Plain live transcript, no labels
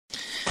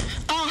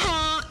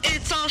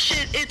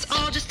shit, it's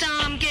all just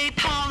dumb gay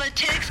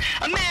politics.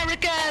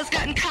 America's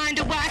gotten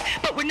kinda whack,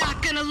 but we're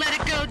not gonna let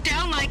it go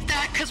down like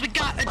that, cause we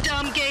got a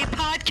dumb gay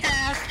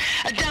podcast,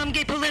 a dumb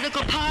gay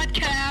political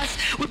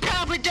podcast. We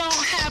probably don't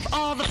have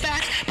all the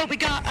facts, but we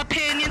got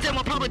opinions and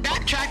we'll probably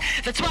backtrack.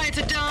 That's why it's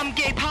a dumb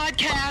gay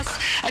podcast,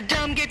 a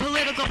dumb gay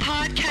political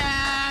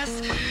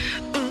podcast.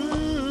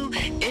 Ooh,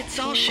 it's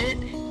all shit,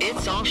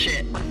 it's all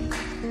shit.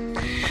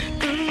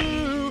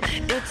 Ooh,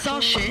 it's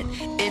all shit,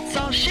 it's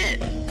all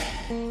shit.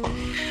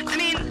 I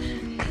mean,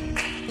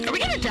 are we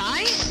gonna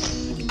die?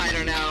 I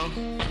don't know.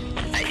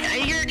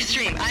 You're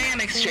extreme. I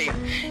am extreme.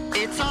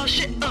 It's all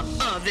shit.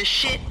 This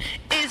shit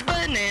is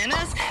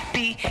bananas.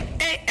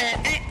 B-A-N-A-N-A-S.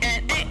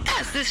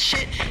 This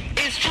shit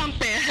is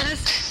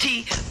Trumpanas.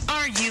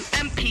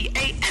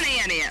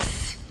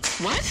 T-R-U-M-P-A-N-A-N-A-S.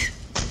 What?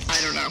 I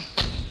don't know.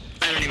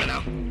 I don't even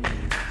know.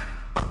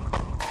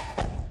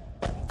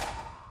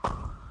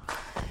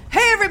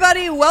 Hey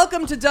everybody,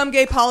 welcome to Dumb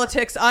Gay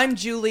Politics. I'm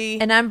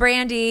Julie. And I'm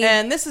Brandy.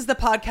 And this is the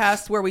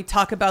podcast where we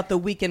talk about the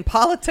week in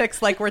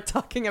politics like we're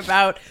talking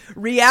about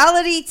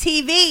reality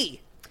TV.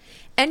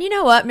 And you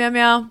know what, Meow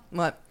Meow?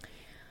 What?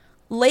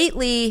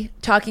 Lately,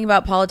 talking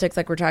about politics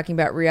like we're talking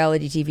about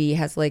reality TV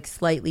has like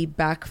slightly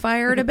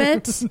backfired a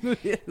bit.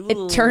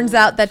 It turns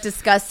out that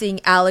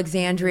discussing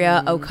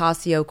Alexandria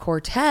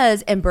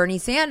Ocasio-Cortez and Bernie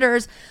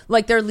Sanders,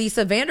 like they're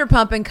Lisa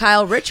Vanderpump and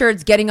Kyle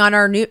Richards, getting on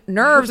our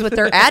nerves with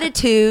their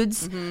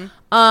attitudes,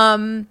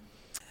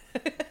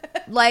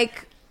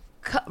 like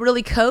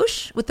really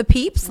kosher with the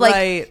peeps. Like,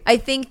 right. I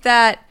think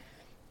that,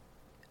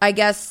 I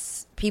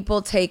guess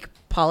people take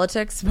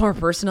politics more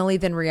personally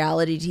than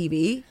reality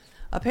TV.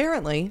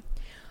 Apparently.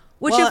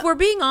 Which, if we're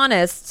being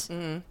honest,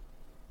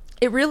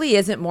 it really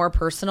isn't more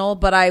personal,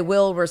 but I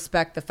will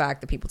respect the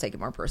fact that people take it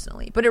more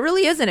personally. But it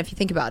really isn't if you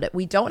think about it.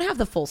 We don't have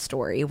the full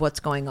story of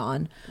what's going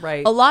on.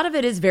 Right. A lot of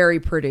it is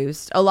very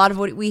produced. A lot of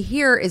what we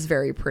hear is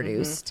very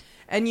produced.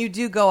 And you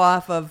do go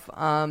off of,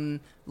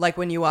 like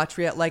when you watch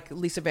like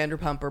Lisa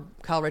Vanderpump or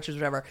Kyle Richards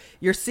or whatever,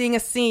 you're seeing a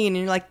scene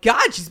and you're like,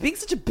 God, she's being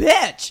such a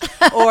bitch.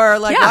 Or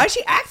like, Yeah. why is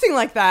she acting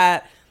like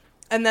that?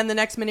 And then the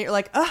next minute you're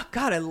like, oh,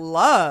 God, I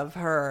love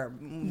her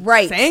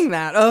saying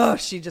that. Oh,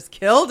 she just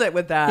killed it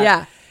with that.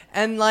 Yeah.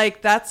 And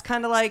like, that's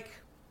kind of like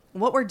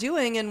what we're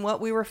doing and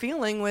what we were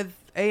feeling with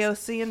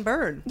AOC and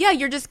Byrne. Yeah,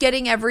 you're just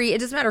getting it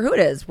doesn't matter who it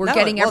is. We're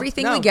getting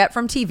everything we get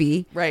from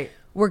TV. Right.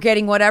 We're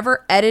getting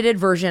whatever edited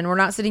version. We're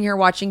not sitting here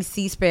watching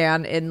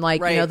C-SPAN in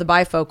like, you know, the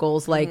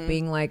bifocals, like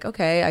being like,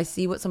 okay, I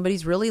see what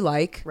somebody's really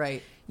like.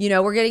 Right. You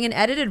know, we're getting an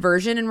edited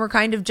version and we're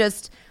kind of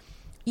just,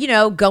 you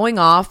know, going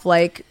off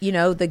like, you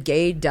know, the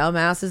gay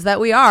dumbasses that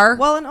we are.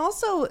 Well, and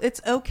also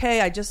it's okay.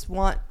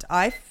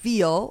 I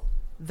feel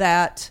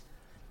that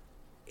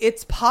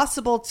it's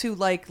possible to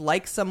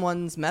like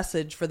someone's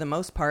message for the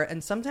most part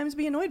and sometimes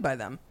be annoyed by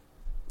them.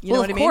 You know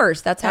what I mean? Of course.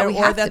 That's how we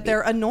have to be. Or that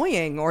they're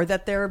annoying or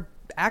that they're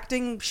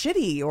acting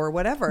shitty or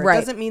whatever. Right.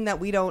 It doesn't mean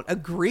that we don't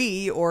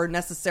agree or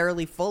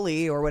necessarily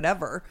fully or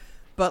whatever.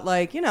 But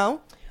like, you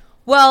know.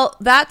 Well,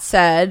 that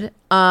said,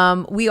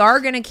 we are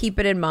going to keep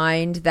it in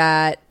mind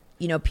that,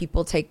 you know,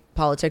 people take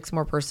politics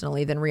more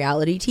personally than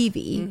reality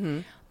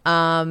TV.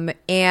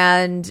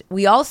 And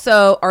we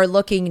also are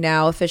looking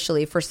now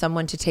officially for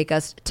someone to take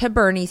us to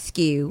Bernie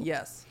skew.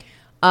 Yes.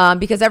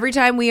 Because every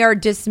time we are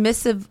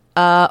dismissive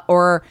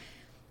or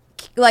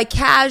like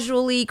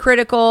casually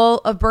critical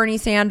of Bernie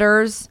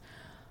Sanders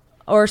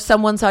or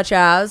someone such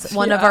as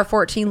one of our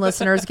 14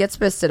 listeners gets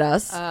pissed at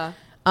us.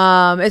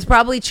 It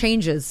probably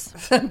changes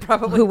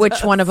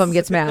which one of them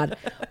gets mad.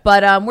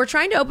 But we're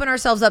trying to open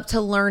ourselves up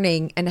to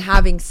learning and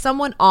having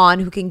someone on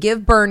who can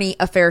give Bernie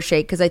a fair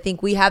shake, because I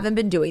think we haven't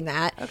been doing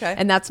that. Okay.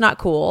 And that's not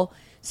cool.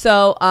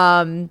 So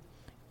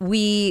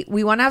we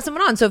want to have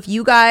someone on. So if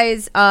you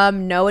guys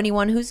know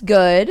anyone who's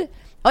good,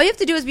 all you have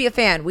to do is be a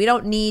fan. We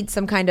don't need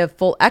some kind of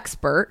full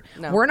expert.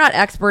 No. We're not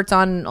experts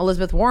on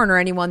Elizabeth Warren or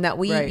anyone that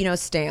we, Right. you know,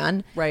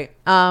 stan. Right.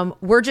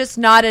 We're just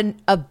not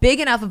a big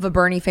enough of a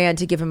Bernie fan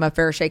to give him a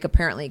fair shake,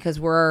 apparently, because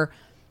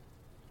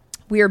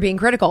we are being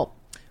critical.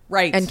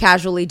 Right. And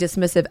casually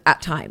dismissive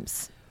at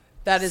times.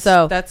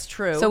 That's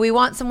true. So we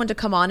want someone to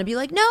come on and be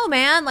like, no,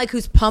 man, like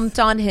who's pumped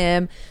on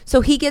him.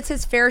 So he gets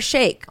his fair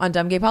shake on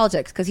Dumb Gay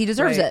Politics because he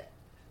deserves Right. it.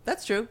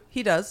 That's true.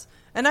 He does.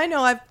 And I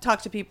know I've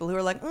talked to people who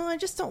are like, oh, I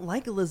just don't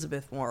like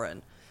Elizabeth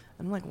Warren.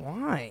 And I'm like,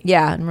 why?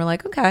 Yeah. And we're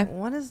like, okay.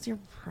 What is your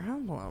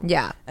problem?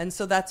 Yeah. And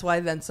so that's why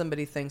then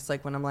somebody thinks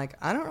like when I'm like,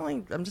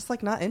 I'm just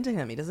like not into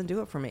him. He doesn't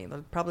do it for me.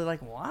 They're probably like,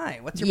 why?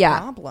 What's your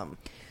problem?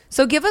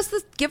 So give us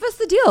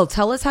the deal.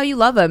 Tell us how you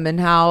love him and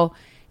how,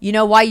 you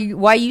know, why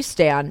you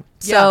stand.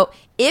 So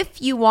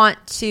if you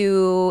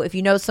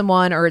know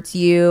someone or it's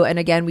you, and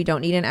again, we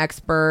don't need an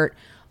expert.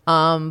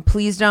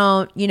 Please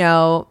don't, you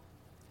know,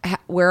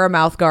 wear a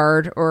mouth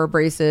guard or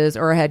braces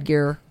or a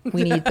headgear.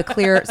 We need the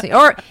clear.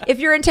 Or if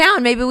you're in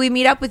town, maybe we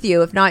meet up with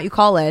you. If not, you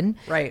call in.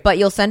 Right. But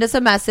you'll send us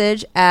a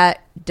message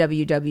at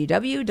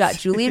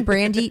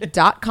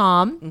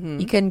www.julieandbrandy.com.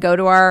 You can go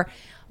to our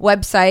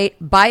website,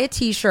 buy a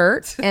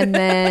t-shirt, and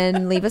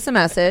then leave us a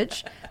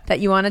message that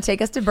you want to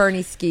take us to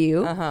Bernie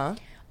skew.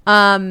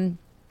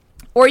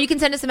 Or you can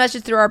send us a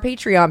message through our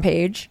Patreon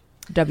page,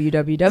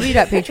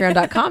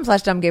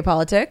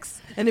 www.patreon.com/dumbgaypolitics.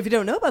 And if you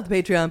don't know about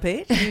the Patreon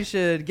page, you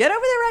should get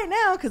over there right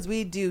now because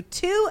we do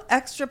 2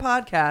 extra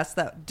podcasts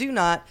that do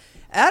not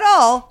at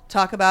all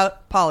talk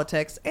about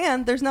politics,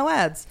 and there's no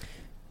ads.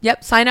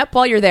 Yep. Sign up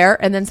while you're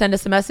there and then send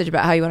us a message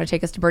about how you want to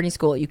take us to Bernie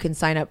School. You can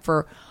sign up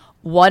for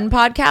 1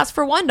 podcast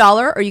for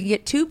 $1, or you can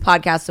get 2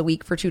 podcasts a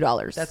week for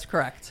 $2. That's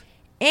correct.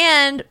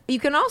 And you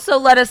can also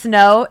let us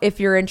know if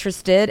you're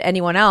interested,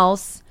 anyone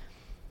else.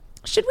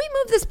 Should we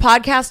move this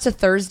podcast to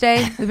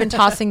Thursday? We've been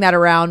tossing that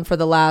around for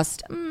the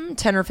last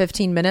 10 or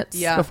 15 minutes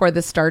before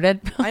this started.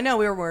 I know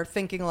we were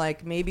thinking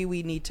like maybe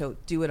we need to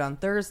do it on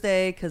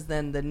Thursday because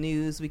then the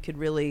news we could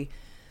really,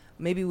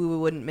 maybe we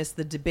wouldn't miss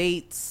the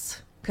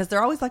debates because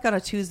they're always like on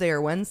a Tuesday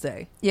or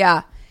Wednesday.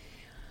 Yeah.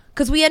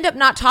 Because we end up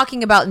not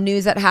talking about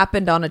news that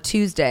happened on a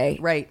Tuesday.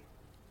 Right.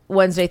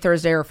 Wednesday,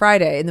 Thursday, or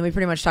Friday. And then we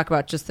pretty much talk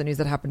about just the news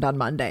that happened on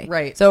Monday.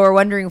 Right. So we're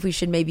wondering if we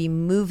should maybe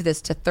move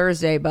this to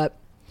Thursday, but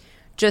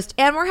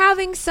and we're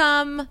having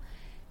some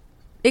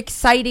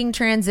exciting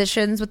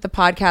transitions with the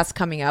podcast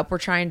coming up. We're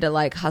trying to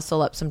like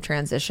hustle up some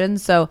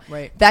transitions. So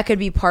that could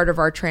be part of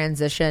our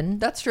transition.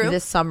 That's true.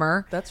 This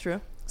summer. That's true.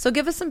 So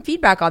give us some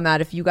feedback on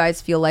that. If you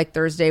guys feel like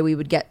Thursday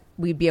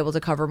we'd be able to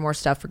cover more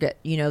stuff or get,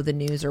 the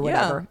news or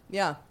whatever.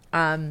 Yeah.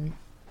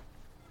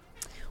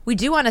 We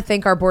do want to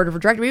thank our board of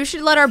directors. We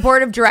should let our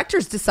board of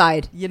directors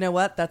decide. You know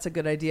what? That's a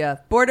good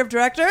idea. Board of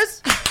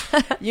directors,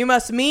 you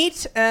must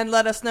meet and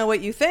let us know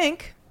what you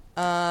think.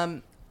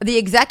 The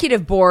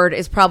executive board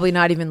is probably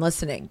not even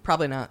listening.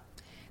 Probably not.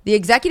 The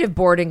executive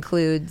board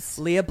includes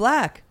Leah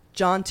Black,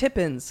 John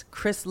Tippins,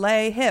 Chris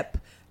Lay Hip,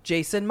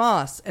 Jason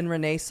Moss, and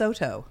Renee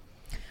Soto.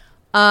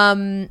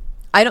 I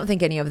don't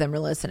think any of them are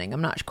listening.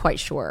 I'm not quite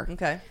sure.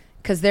 Okay.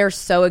 Because they're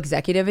so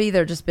executive-y.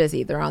 They're just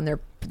busy. They're on their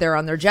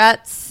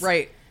jets.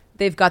 Right.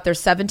 They've got their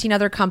 17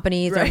 other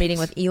companies. They're meeting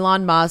with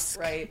Elon Musk.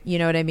 Right. You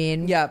know what I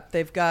mean? Yeah.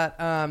 They've got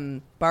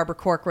Barbara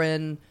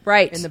Corcoran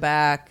in the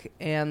back,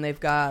 and they've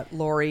got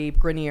Lori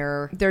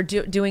Grenier. They're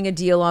doing a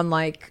deal on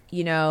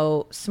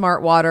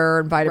smart water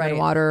and vitamin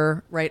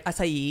water. Right.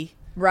 Acai.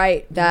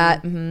 Right.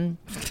 That.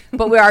 Mm-hmm.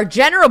 But our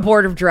general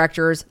board of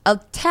directors,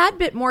 a tad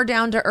bit more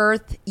down to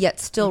earth,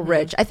 yet still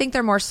rich. I think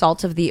they're more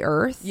salt of the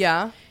earth.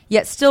 Yeah.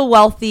 Yet still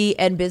wealthy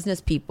and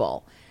business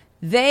people.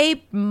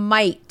 They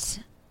might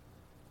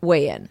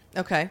weigh in.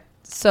 Okay.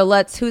 So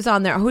who's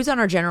on there? Who's on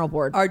our general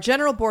board? Our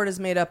general board is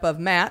made up of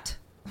Matt.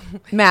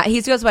 Matt.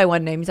 He goes by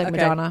one name. He's like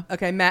Madonna.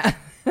 Okay. Matt.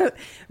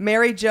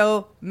 Mary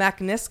Jo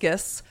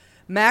McNiskus,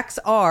 Max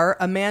R,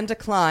 Amanda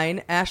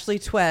Klein, Ashley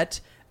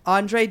Twett,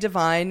 Andre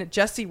Devine,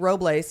 Jesse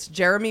Robles,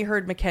 Jeremy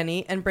Hurd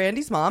McKinney, and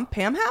Brandy's mom,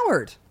 Pam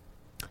Howard.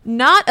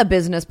 Not a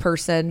business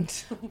person,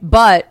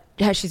 but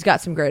she's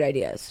got some great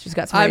ideas. She's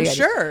got some great ideas.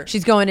 Sure.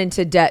 She's going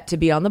into debt to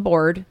be on the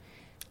board.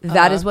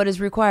 That is what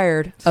is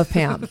required of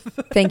Pam.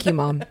 Thank you,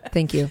 Mom.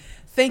 Thank you.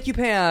 Thank you,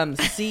 Pam.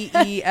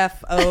 CEFOOOE.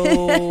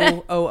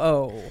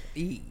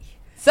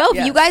 So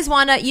if you guys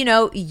want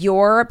to,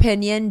 your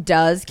opinion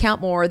does count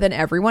more than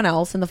everyone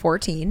else in the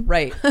 14.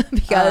 Right.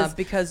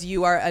 because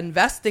you are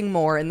investing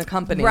more in the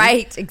company.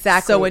 Right,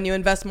 exactly. So when you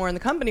invest more in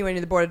the company, when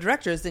you're the board of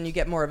directors, then you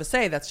get more of a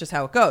say. That's just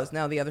how it goes.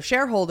 Now, the other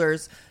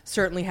shareholders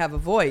certainly have a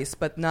voice,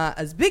 but not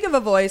as big of a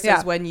voice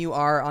as when you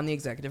are on the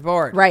executive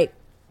board. Right.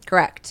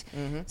 Correct.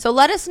 Mm-hmm. So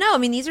let us know. I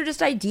mean, these are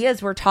just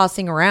ideas we're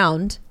tossing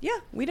around. Yeah.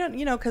 We don't,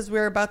 because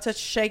we're about to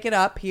shake it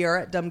up here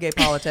at Dumb Gay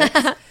Politics.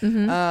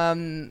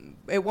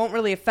 It won't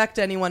really affect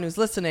anyone who's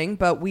listening,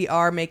 but we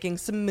are making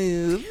some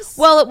moves.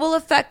 Well, it will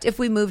affect if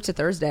we move to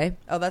Thursday.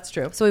 Oh, that's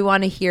true. So we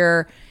want to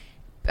hear,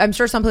 I'm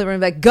sure some people are going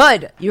to be like,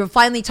 good, you'll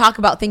finally talk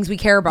about things we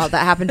care about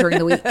that happened during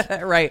the week.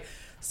 Right.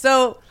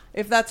 So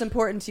if that's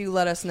important to you,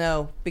 let us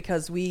know,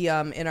 because we,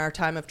 in our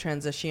time of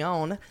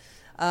transition,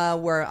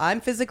 where I'm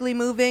physically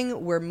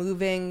moving, we're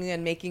moving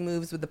and making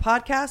moves with the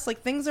podcast,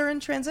 like things are in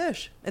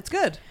transition. It's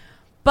good.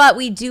 But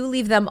we do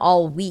leave them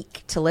all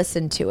week to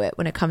listen to it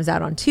when it comes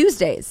out on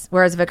Tuesdays.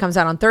 Whereas if it comes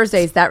out on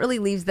Thursdays, that really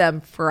leaves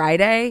them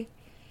Friday.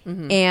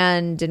 Mm-hmm.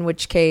 And in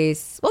which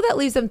case, that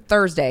leaves them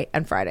Thursday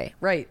and Friday.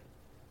 Right.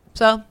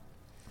 So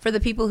for the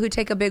people who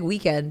take a big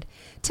weekend,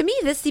 to me,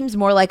 this seems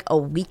more like a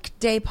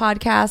weekday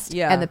podcast.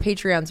 Yeah. And the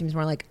Patreon seems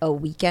more like a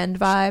weekend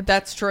vibe.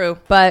 That's true.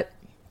 But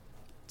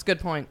it's a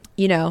good point.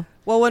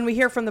 Well, when we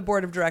hear from the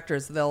board of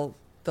directors, they'll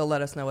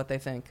let us know what they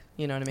think.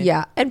 You know what I mean?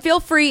 Yeah. And feel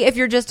free, if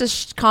you're just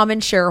a common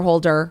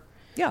shareholder.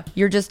 Yeah.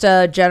 You're just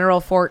a general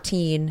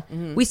 14.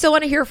 Mm-hmm. We still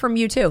want to hear from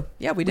you, too.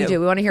 Yeah, we do.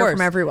 We want to hear from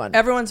everyone.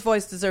 Everyone's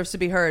voice deserves to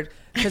be heard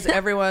because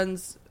everyone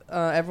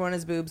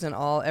has boobs and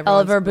all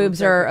of our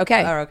boobs are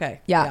okay. Are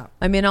okay. Yeah.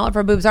 I mean, all of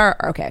our boobs are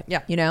okay.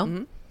 Yeah.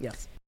 Mm-hmm.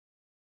 Yes.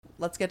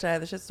 Let's get to Eye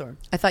of the Shitstorm.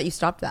 I thought you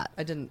stopped that.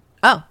 I didn't.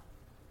 Oh.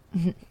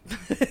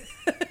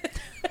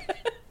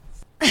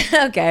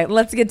 Okay,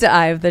 let's get to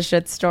Eye of the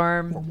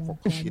Shitstorm.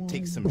 You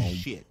take some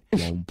shit,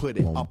 put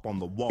it up on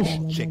the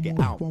wall, check it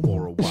out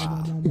for a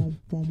while.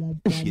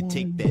 You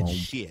take that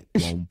shit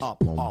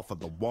up off of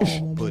the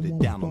wall, put it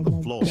down on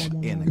the floor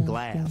in a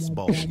glass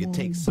ball. You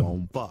take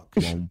some buck,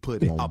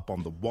 put it up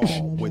on the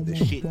wall where the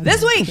shit.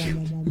 This week,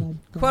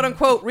 quote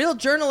unquote, real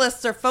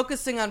journalists are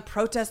focusing on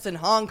protests in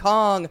Hong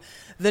Kong,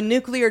 the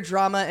nuclear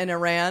drama in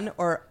Iran,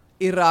 or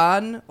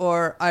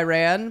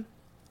Iran.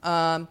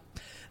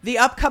 The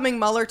upcoming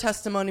Mueller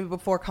testimony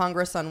before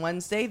Congress on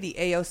Wednesday, the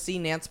AOC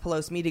Nancy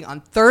Pelosi meeting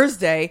on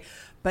Thursday.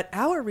 But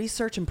our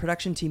research and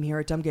production team here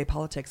at Dumb Gay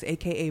Politics,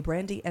 a.k.a.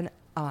 Brandy and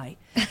I,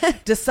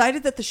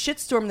 decided that the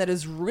shitstorm that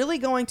is really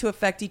going to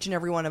affect each and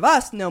every one of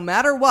us, no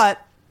matter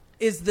what,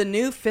 is the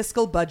new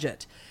fiscal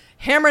budget.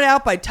 Hammered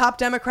out by top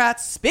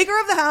Democrats, Speaker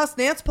of the House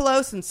Nancy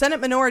Pelosi and Senate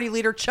Minority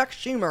Leader Chuck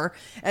Schumer,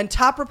 and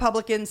top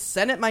Republicans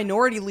Senate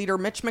Minority Leader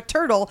Mitch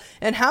McTurtle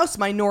and House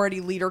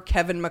Minority Leader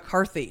Kevin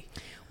McCarthy.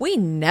 We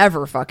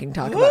never fucking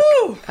talk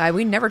about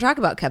we never talk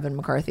about Kevin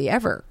McCarthy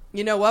ever.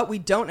 You know what? We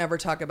don't ever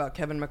talk about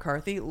Kevin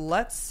McCarthy.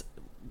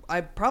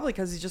 Probably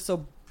because he's just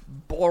so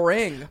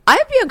boring.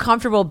 I'd be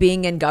uncomfortable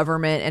being in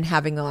government and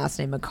having the last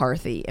name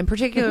McCarthy, and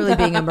particularly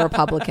being a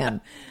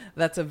Republican.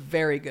 That's a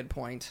very good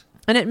point.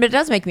 And it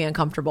does make me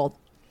uncomfortable.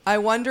 I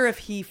wonder if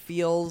he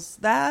feels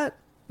that.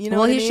 You know,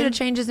 well, what he I mean? should have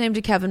changed his name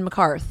to Kevin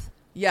McCarth.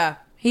 Yeah,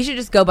 he should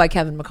just go by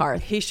Kevin McCarth.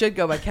 He should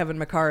go by Kevin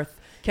McCarth.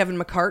 Kevin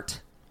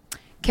McCart.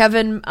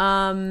 Kevin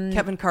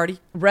Carty.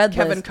 Red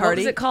Kevin List. Carty. What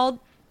was it called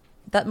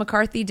that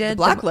McCarthy did? The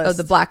Blacklist.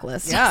 The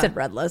Blacklist. Yeah. I said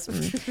Red List.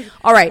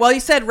 All right. Well, you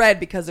said red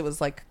because it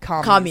was like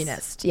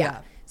communist.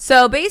 Yeah.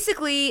 So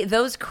basically,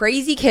 those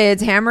crazy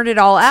kids hammered it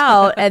all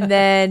out, and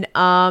then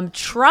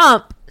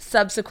Trump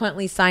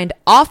subsequently signed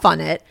off on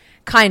it,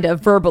 kind of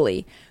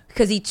verbally,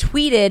 because he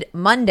tweeted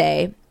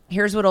Monday.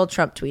 Here's what old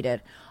Trump tweeted.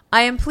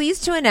 I am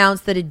pleased to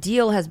announce that a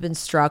deal has been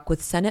struck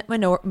with Senate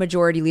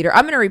Majority Leader.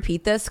 I'm going to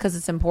repeat this because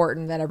it's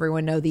important that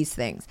everyone know these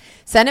things.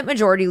 Senate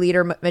Majority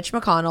Leader Mitch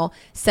McConnell,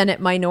 Senate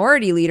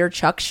Minority Leader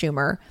Chuck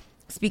Schumer,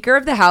 Speaker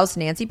of the House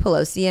Nancy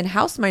Pelosi, and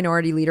House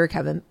Minority Leader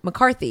Kevin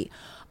McCarthy.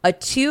 A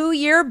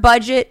 2-year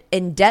budget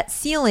and debt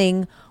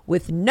ceiling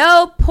with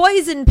no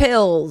poison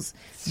pills.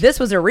 This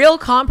was a real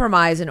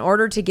compromise in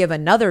order to give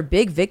another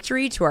big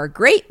victory to our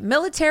great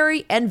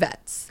military and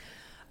vets.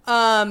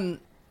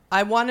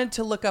 I wanted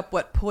to look up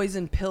what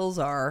poison pills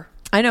are.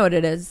 I know what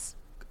it is.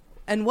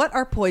 And what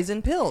are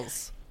poison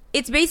pills?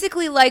 It's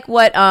basically like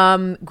what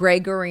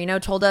Greg Garino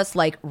told us,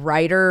 like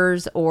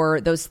riders or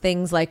those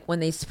things like when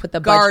they put the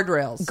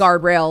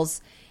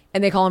guardrails,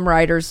 and they call them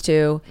riders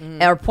too,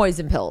 or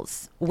poison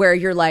pills, where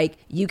you're like,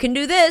 you can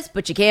do this,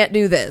 but you can't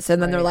do this.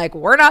 And then they're like,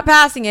 we're not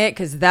passing it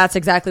because that's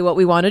exactly what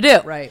we want to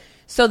do. Right.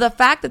 So the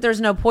fact that there's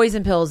no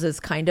poison pills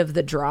is kind of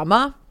the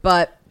drama,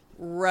 but...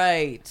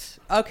 Right.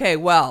 Okay,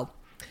 well...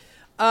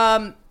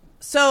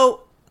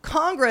 So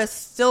Congress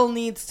still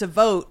needs to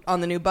vote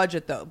on the new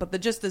budget, though. But the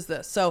gist is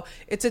this. So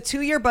it's a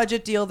 2-year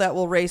budget deal that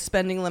will raise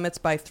spending limits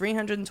by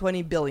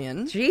 $320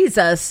 billion.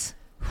 Jesus.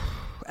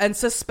 And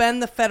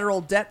suspend the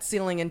federal debt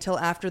ceiling until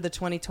after the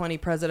 2020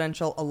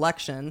 presidential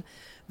election.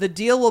 The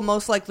deal will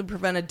most likely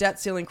prevent a debt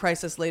ceiling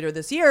crisis later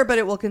this year, but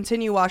it will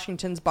continue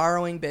Washington's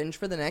borrowing binge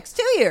for the next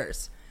 2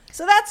 years.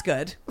 So that's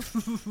good.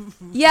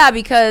 Yeah,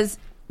 because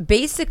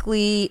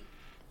basically...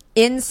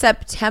 in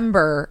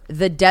September,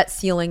 the debt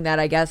ceiling that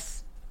I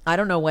guess, I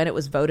don't know when it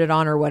was voted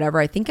on or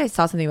whatever. I think I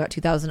saw something about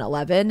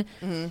 2011.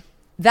 Mm-hmm.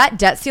 That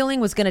debt ceiling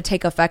was going to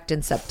take effect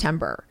in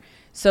September.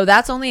 So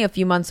that's only a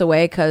few months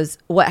away because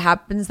what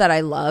happens that I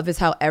love is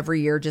how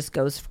every year just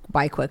goes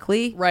by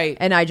quickly. Right.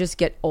 And I just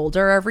get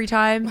older every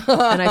time.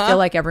 And I feel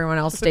like everyone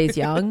else stays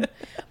young.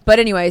 But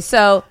anyway,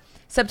 so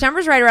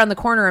September's right around the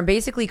corner. And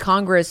basically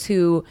Congress,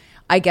 who...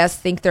 I guess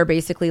think they're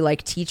basically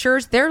like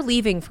teachers. They're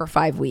leaving for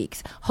 5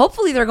 weeks.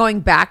 Hopefully they're going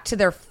back to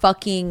their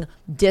fucking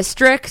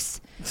districts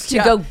to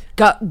go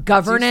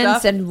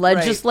governance and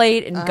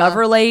legislate and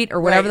governate or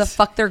whatever the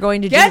fuck they're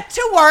going to do. Get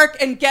to work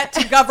and get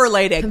to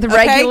governating.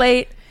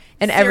 Regulate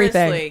and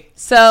everything. Seriously.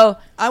 So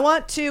I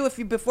want to,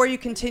 before you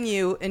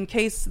continue, in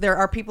case there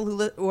are people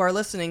who are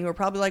listening who are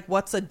probably like,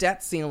 what's a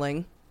debt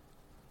ceiling?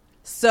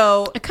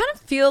 So I kind of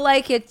feel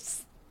like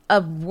it's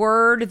a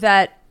word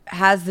that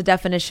has the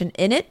definition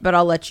in it, but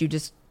I'll let you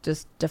just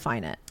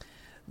define it.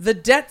 The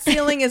debt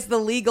ceiling is the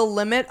legal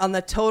limit on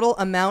the total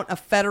amount of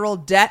federal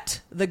debt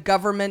the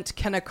government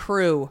can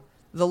accrue.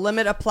 The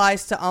limit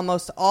applies to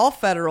almost all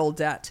federal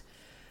debt.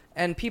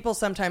 And people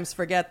sometimes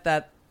forget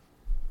that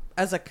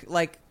as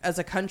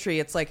a country,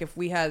 it's like if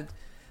we had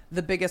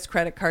the biggest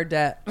credit card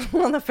debt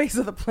on the face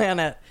of the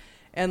planet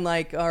and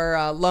like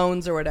our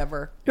loans or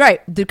whatever.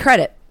 Right.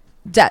 The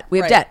debt. We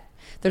have debt.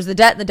 There's the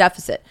debt and the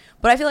deficit.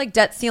 But I feel like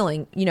debt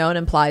ceiling, it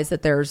implies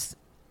that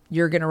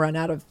you're going to run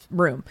out of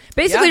room.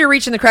 Basically, you're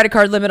reaching the credit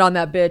card limit on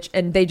that bitch,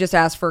 and they just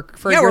asked for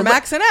we're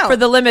maxing out. For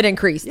the limit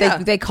increase. Yeah.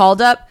 They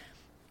called up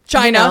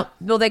China.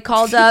 They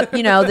called up,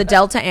 the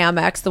Delta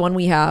Amex, the one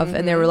we have,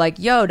 and they were like,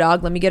 yo,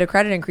 dog, let me get a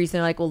credit increase. And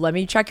they're like, well, let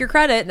me check your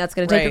credit, and that's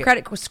going to take your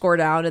credit score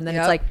down. And then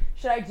it's like,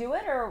 should I do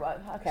it or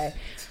what? Okay.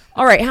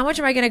 All right, how much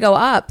am I going to go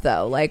up,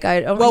 though? Like,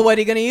 well, what are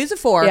you going to use it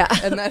for? Yeah.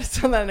 And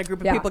then a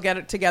group of people get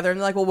it together and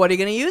they're like, well, what are you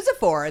going to use it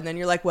for? And then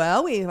you're like,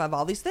 well, we have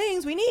all these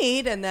things we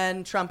need. And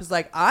then Trump is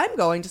like, I'm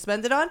going to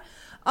spend it on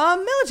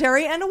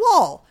military and a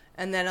wall.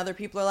 And then other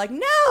people are like,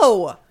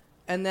 no.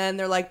 And then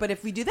they're like, but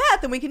if we do that,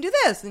 then we can do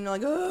this. And you're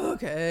like, oh,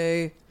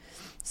 okay.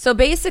 So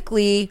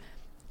basically,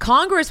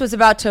 Congress was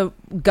about to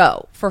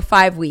go for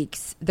 5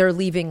 weeks. They're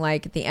leaving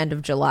like at the end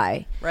of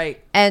July.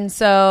 Right. And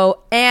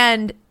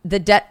the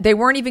debt, they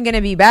weren't even going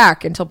to be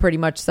back until pretty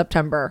much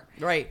September.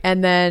 Right.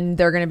 And then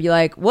they're going to be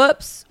like,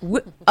 whoops,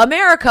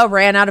 America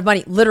ran out of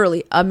money.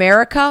 Literally,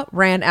 America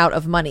ran out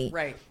of money.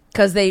 Right.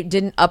 Because they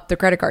didn't up the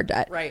credit card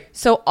debt. Right.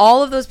 So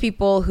all of those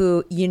people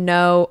who,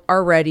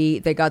 are ready,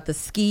 they got the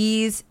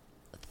skis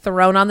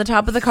thrown on the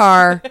top of the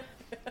car.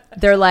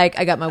 They're like,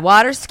 I got my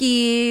water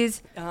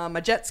skis.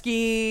 My jet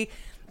ski.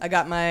 I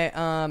got my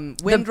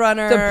wind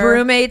runner. The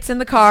broommates in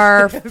the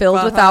car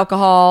filled with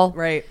alcohol.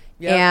 Right.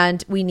 Yep.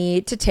 And we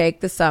need to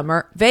take the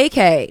summer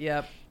vacay.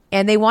 Yep.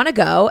 And they want to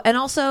go. And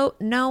also,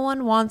 no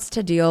one wants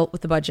to deal with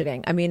the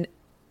budgeting. I mean,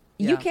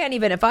 you Yeah. can't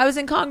even, if I was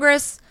in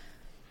Congress,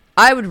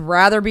 I would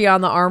rather be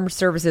on the Armed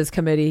Services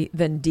Committee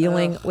than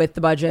dealing with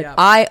the budget. Yep.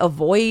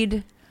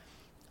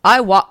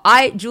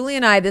 Julie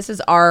and I, this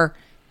is our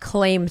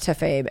claim to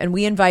fame. And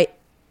we invite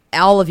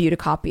all of you to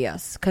copy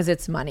us because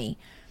it's money.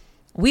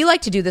 We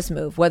like to do this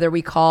move, whether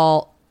we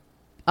call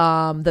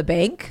the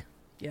bank.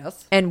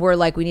 Yes. And we're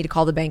like, we need to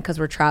call the bank because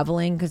we're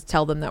traveling, because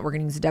tell them that we're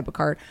going to use a debit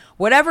card,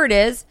 whatever it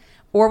is,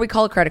 or we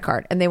call a credit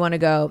card and they want to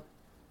go,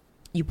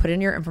 you put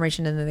in your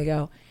information and then they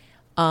go,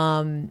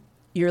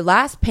 your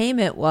last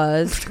payment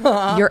was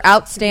your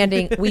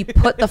outstanding. We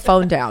put the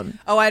phone down.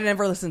 Oh, I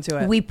never listened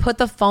to it. We put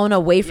the phone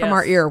away from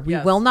our ear. We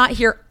will not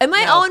hear in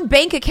my own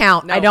bank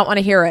account. I don't want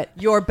to hear it.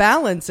 Your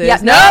balance is. Yeah,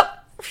 nope.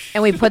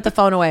 And we put the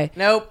phone away.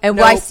 Nope. And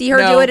nope, I see her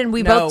do it and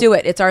we no. both do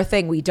it. It's our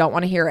thing. We don't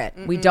want to hear it.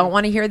 We don't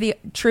want to hear the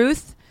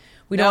truth.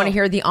 We don't want to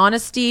hear the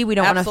honesty. We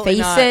don't want to Absolutely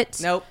face not. it.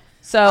 Nope.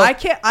 So I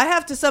can't. I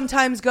have to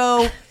sometimes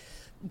go.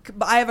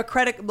 I have a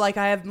credit, like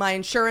I have my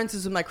insurance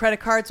is with my credit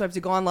card, so I have to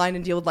go online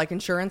and deal with like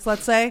insurance.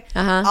 Let's say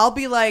I'll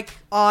be like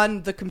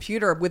on the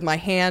computer with my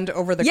hand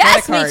over the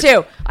credit card. Yes, me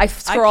too. I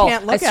scroll.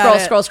 can't look scroll,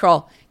 at it.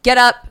 scroll. Get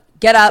up.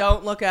 Get up.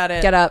 Don't look at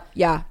it. Get up.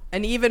 Yeah.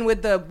 And even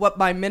with what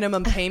my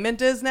minimum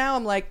payment is now,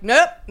 I'm like,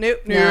 nope.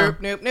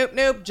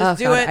 Just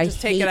do it.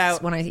 Just take it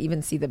out. When I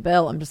even see the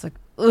bill, I'm just like,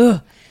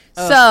 ugh.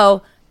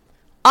 So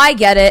I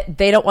get it.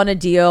 They don't want to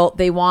deal.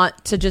 They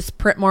want to just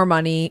print more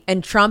money.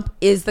 And Trump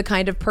is the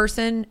kind of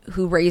person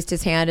who raised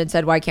his hand and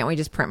said, why can't we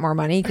just print more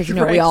money? Because,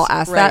 we all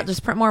ask that.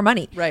 Just print more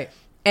money. Right.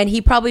 And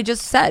he probably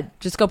just said,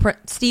 just go print,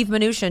 Steve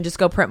Mnuchin, just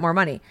go print more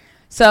money.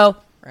 So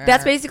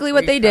that's basically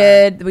what they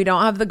did. We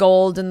don't have the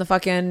gold in the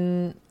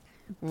fucking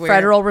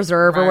Federal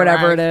Reserve or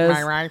whatever it is.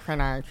 My wife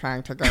and I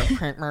trying to go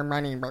print more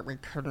money, but we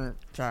couldn't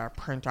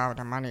print all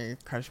the money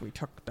because we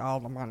took all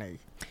the money.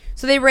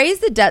 So they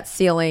raised the debt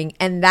ceiling,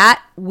 and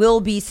that will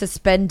be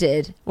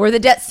suspended. Or the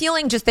debt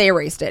ceiling, just they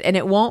erased it, and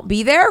it won't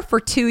be there for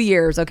 2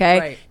 years, okay?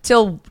 Right.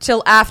 Till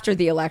after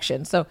the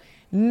election. So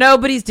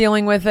nobody's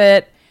dealing with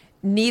it.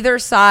 Neither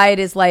side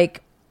is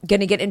like going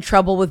to get in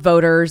trouble with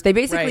voters. They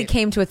basically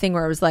came to a thing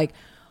where it was like,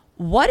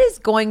 what is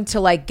going to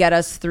like get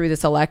us through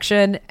this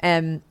election?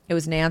 And it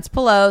was Nancy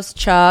Pelosi,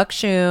 Chuck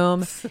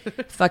Schumer,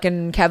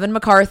 fucking Kevin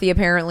McCarthy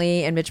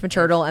apparently, and Mitch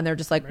McConnell, and they're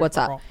just like, what's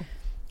up?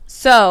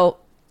 So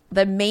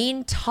the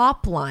main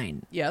top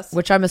line, Yes.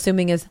 which I'm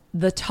assuming is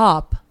the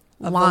top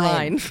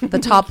line, the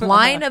top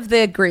line of the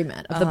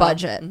agreement of the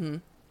budget,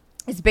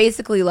 is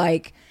basically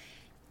like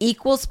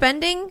equal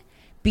spending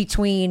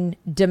between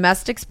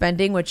domestic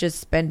spending, which is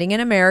spending in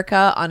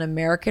America on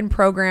American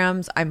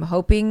programs. I'm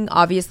hoping,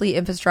 obviously,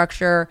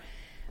 infrastructure,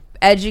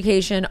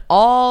 education,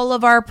 all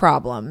of our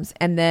problems,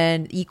 and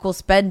then equal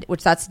spend,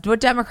 which that's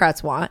what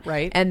Democrats want,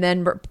 right? And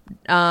then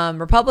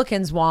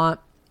Republicans want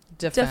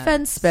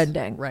defense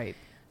spending, right?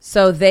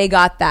 So they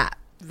got that.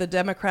 The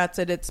Democrats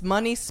said it's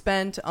money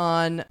spent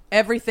on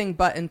everything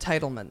but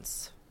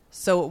entitlements.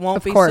 So it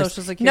won't be Social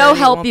Security. No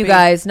help, you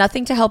guys.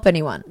 Nothing to help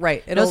anyone.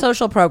 Right. No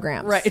social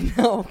programs. Right.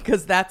 No,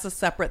 because that's a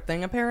separate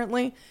thing,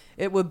 apparently.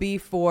 It would be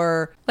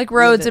for... like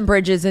roads and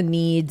bridges and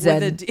needs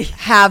and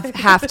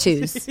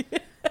have-tos. Yeah.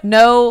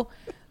 No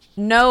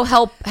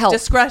help.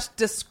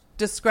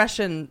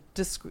 Discretionary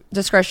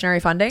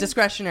funding.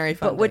 Discretionary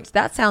funding. But which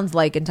that sounds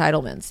like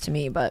entitlements to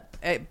me, but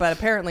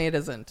apparently it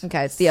isn't.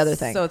 Okay, it's the other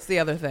thing. So it's the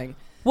other thing.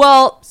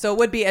 Well, so it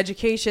would be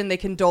education. They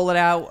can dole it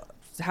out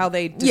how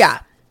they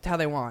how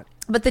they want.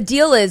 But the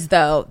deal is,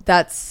 though,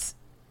 that's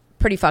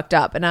pretty fucked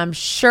up, and I'm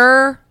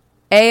sure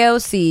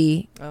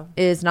AOC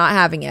is not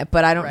having it,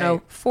 but I don't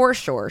know for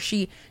sure.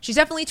 She's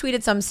definitely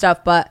tweeted some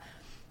stuff, but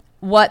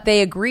what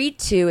they agreed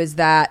to is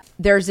that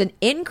there's an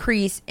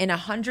increase in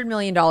 $100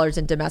 million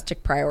in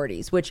domestic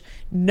priorities, which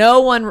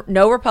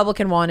no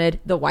Republican wanted.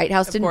 The White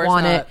House didn't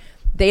want it.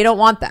 They don't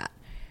want that.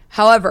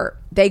 However,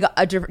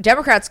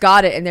 Democrats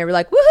got it, and they were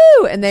like,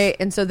 woohoo!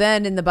 And so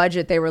then in the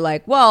budget, they were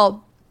like,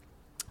 well,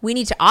 we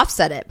need to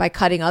offset it by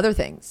cutting other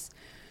things.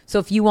 So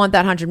if you want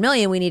that $100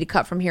 million, we need to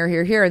cut from here,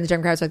 here, here. And the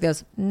Democrats are like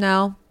this,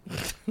 no,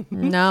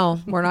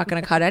 we're not going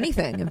to cut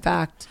anything. In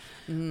fact,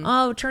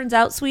 oh, turns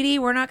out, sweetie,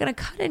 we're not going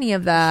to cut any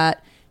of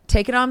that.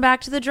 Take it on back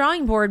to the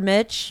drawing board,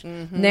 Mitch.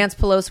 Nancy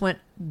Pelosi went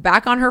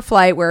back on her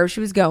flight wherever she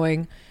was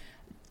going.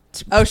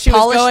 Oh, she was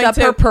polished going up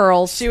to her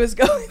pearls. She was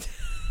going.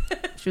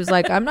 She was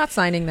like, I'm not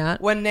signing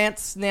that. When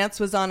Nance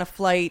was on a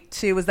flight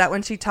too, was that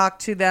when she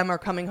talked to them or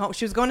coming home?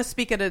 She was going to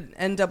speak at an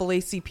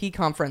NAACP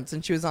conference,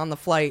 and she was on the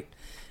flight.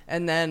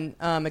 And then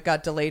it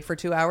got delayed for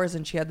 2 hours,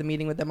 and she had the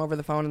meeting with them over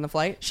the phone in the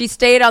flight. She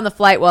stayed on the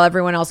flight while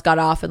everyone else got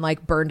off and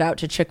like burned out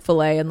to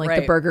Chick-fil-A and like the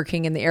Right. Burger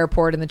King in the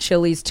airport and the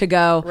Chili's to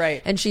go.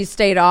 Right. And she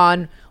stayed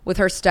on with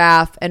her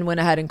staff and went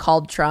ahead and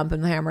called Trump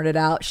and hammered it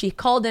out. She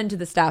called into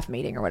the staff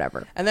meeting or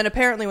whatever. And then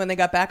apparently when they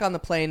got back on the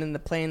plane and the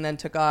plane then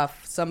took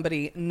off,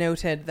 somebody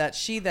noted that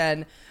she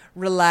then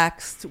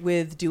relaxed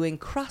with doing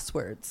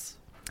crosswords.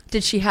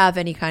 Did she have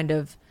any kind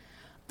of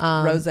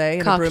Rosé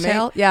and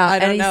cocktail? a brewmate? Yeah, I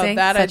don't anything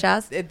know. such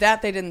as?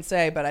 That they didn't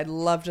say, but I'd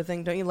love to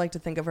think. Don't you like to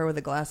think of her with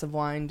a glass of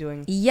wine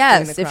doing?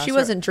 Yes, doing the if she crossword?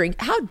 wasn't drink,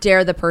 how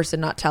dare the person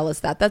not tell us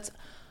that?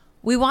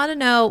 We want to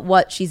know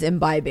what she's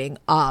imbibing.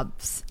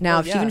 Obs. Now, Well,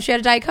 if yeah. even if she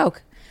had a Diet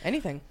Coke.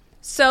 anything.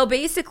 So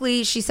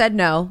basically, she said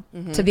no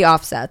Mm-hmm. to the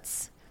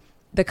offsets,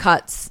 the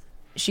cuts.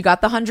 She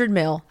got the 100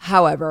 mil.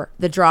 However,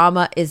 the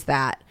drama is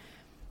that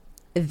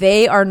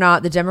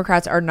the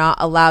Democrats are not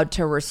allowed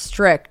to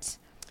restrict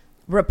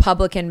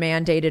Republican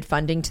mandated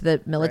funding to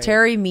the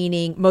military,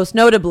 meaning most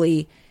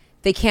notably,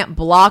 they can't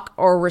block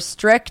or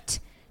restrict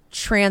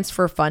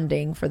transfer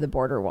funding for the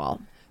border wall.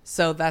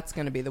 So that's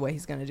going to be the way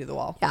he's going to do the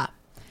wall. Yeah.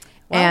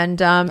 Well,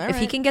 and all if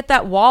he right. can get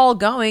that wall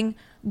going,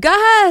 go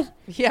ahead.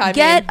 Yeah, I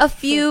get mean- a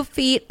few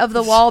feet of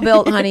the wall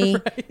built, honey.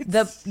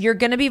 Right. You're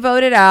going to be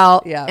voted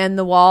out, Yeah. and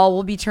the wall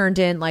will be turned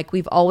in, like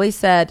we've always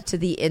said, to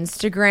the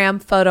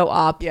Instagram photo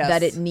op Yes.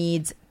 that it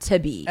needs to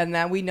be. And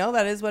that we know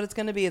that is what it's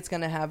going to be. It's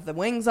going to have the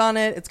wings on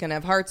it. It's going to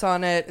have hearts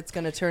on it. It's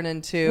going to turn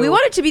into. We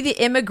want it to be the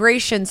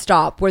immigration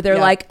stop where they're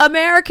Yeah. like, we're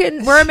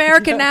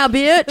American now,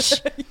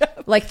 bitch.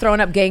 Like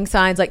throwing up gang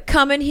signs like,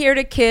 coming here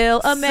to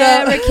kill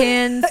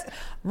Americans.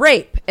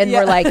 Rape. And Yeah.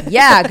 we're like,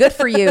 yeah, good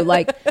for you.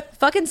 Like,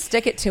 fucking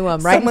stick it to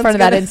them right in front of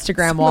that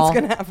Instagram wall.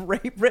 Someone's going to have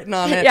rape written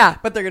on it. Yeah.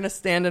 But they're going to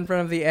stand in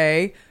front of the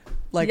A,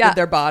 like Yeah. with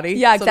their body.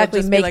 Yeah, So they'll exactly.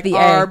 just be Make like, the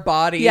our A.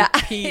 body. Yeah.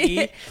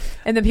 PE.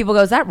 And then people go,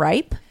 is that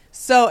ripe?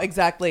 So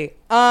exactly.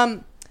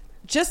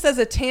 Just as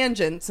a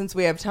tangent, since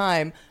we have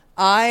time,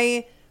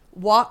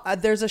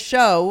 there's a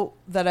show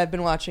that I've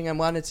been watching. I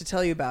wanted to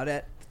tell you about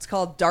it. It's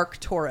called Dark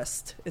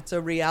Tourist. It's a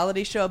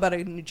reality show about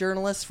a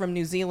journalist from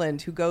New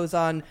Zealand who goes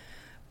on.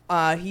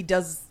 He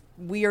does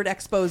weird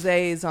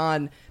exposés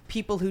on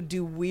people who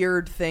do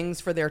weird things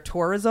for their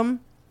tourism.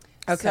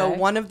 Okay. So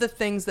one of the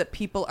things that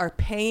people are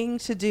paying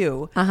to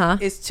do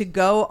is to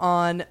go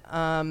on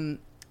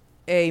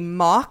a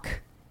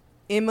mock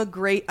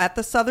immigrate at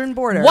the southern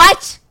border.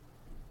 What?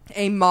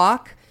 A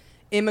mock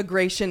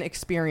immigration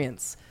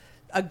experience.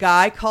 A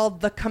guy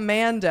called the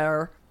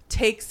Commander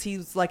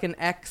he's like an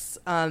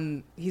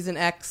one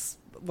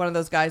of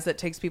those guys that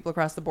takes people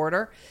across the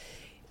border.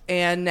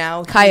 And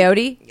now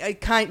Coyote?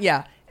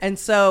 Yeah. And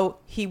so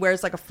he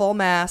wears like a full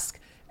mask,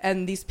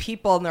 and these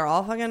people, and they're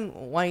all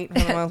fucking white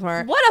for the most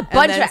part. What a And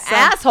bunch then of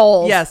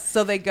assholes. Yes.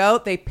 So they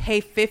pay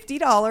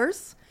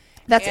 $50.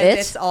 That's and it?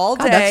 It's all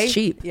day. God, that's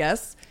cheap.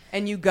 Yes.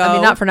 And you go. I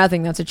mean, not for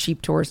nothing. That's a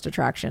cheap tourist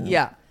attraction.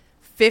 Yeah.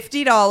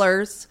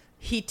 $50.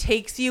 He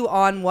takes you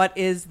on what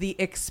is the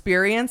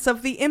experience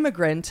of the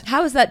immigrant.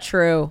 How is that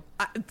true?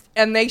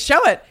 And they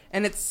show it.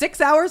 And it's 6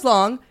 hours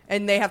long.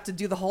 And they have to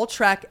do the whole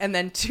trek. And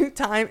then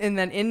and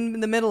then in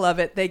the middle of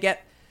it, they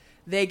get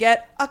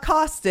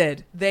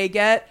accosted. They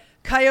get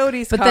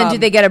coyotes But come. then do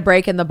they get a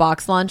break in the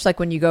box lunch? Like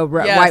when you go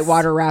Yes.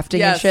 whitewater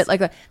rafting and Yes. shit? Like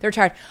they're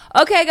tired.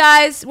 Okay,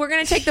 guys, we're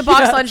going to take the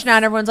box Yes. lunch now.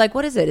 And everyone's like,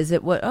 what is it? Is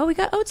it what? Oh,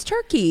 it's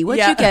turkey. What'd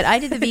Yeah. you get? I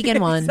did the vegan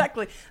one.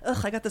 Exactly. Ugh,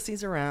 I got the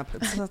Caesar wrap.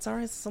 It's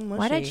alright. It's so mushy.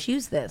 Why'd I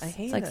choose this? I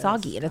hate It's like this.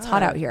 soggy and it's God,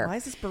 hot out here. Why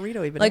is this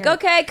burrito even Like, here?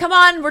 okay, come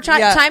on. We're trying.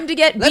 Yeah. Time to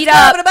get Let's beat go,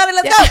 up. everybody,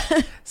 let's Yeah.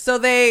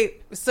 go.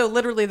 So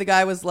literally the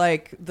guy was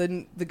like,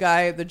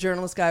 the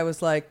journalist guy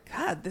was like,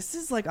 God, this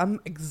is like, I'm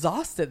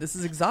exhausted. This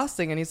is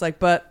exhausting. And he's like,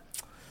 but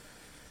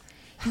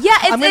Yeah,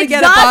 I'm it's gonna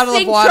get a bottle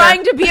of exhausting water.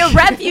 trying to be a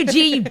refugee,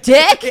 you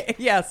dick.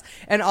 yes.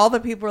 And all the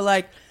people were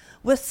like,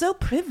 we're so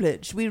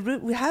privileged.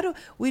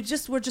 We're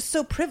just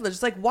so privileged.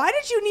 It's like, why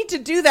did you need to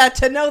do that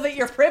to know that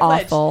you're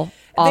privileged? Awful.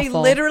 They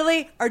Awful.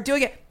 literally are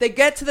doing it. They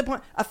get to the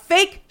point. A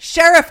fake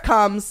sheriff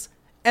comes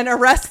and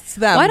arrests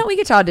them. Why don't we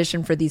get to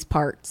audition for these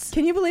parts?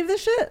 Can you believe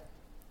this shit?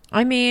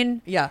 I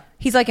mean, Yeah.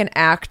 he's like an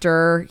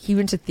actor. He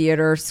went to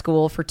theater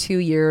school for 2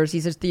 years.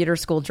 He's a theater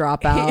school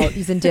dropout.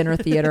 He's in dinner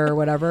theater or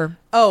whatever.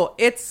 Oh,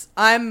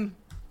 I'm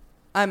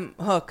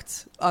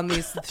hooked on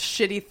these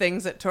shitty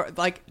things that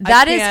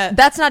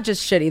That's not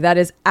just shitty. That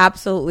is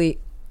absolutely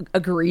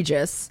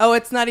egregious. Oh,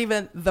 it's not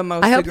even the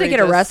most. I hope they get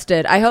egregious.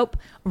 arrested. I hope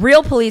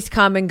real police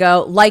come and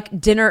go, like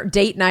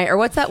date night, or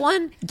what's that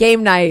one?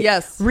 Game night.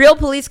 Yes. Real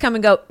police come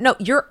and go, no,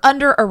 you're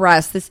under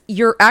arrest. This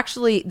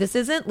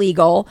isn't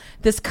legal.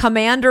 This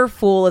commander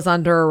fool is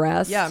under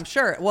arrest. Yeah, I'm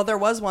sure. Well, there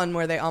was one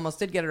where they almost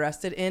did get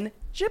arrested in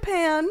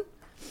Japan.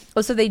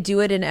 Oh, so they do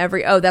it in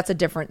that's a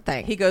different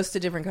thing. He goes to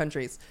different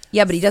countries.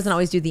 Yeah, but he doesn't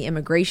always do the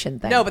immigration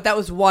thing. No, but that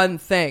was one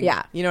thing.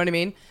 Yeah. You know what I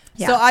mean?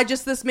 Yeah. So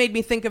this made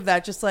me think of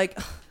that, just like,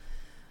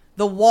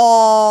 the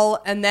wall,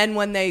 and then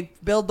when they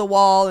build the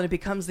wall and it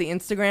becomes the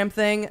Instagram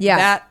thing,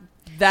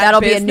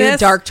 that'll be a new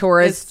dark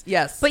tourist.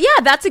 Yes. But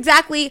yeah, that's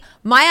exactly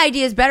my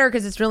idea is better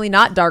because it's really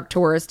not dark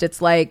tourist.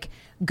 It's like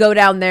go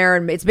down there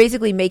and it's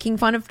basically making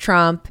fun of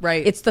Trump.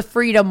 Right. It's the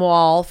freedom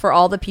wall for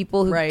all the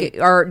people who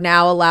are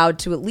now allowed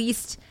to at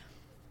least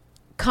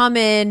come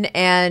in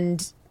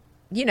and,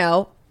 you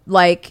know,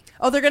 like.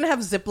 Oh, they're going to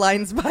have zip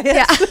lines by it.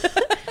 Yeah.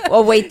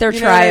 Await their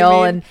You know what I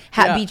trial mean?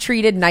 and be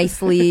treated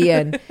nicely,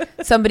 and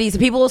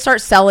people will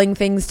start selling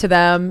things to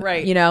them,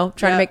 Right. you know,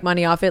 trying to make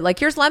money off it. Like,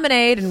 here's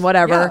lemonade and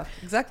whatever. Yeah,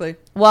 exactly.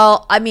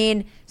 Well, I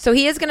mean, so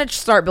he is going to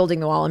start building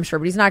the wall, I'm sure,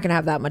 but he's not going to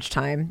have that much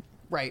time.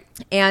 Right.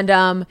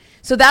 And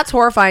so that's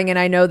horrifying, and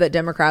I know that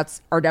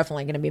Democrats are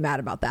definitely going to be mad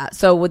about that.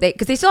 So would they?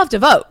 Because they still have to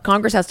vote.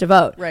 Congress has to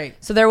vote. Right.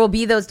 So there will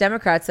be those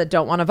Democrats that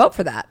don't want to vote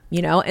for that,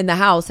 you know, in the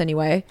House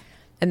anyway.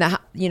 And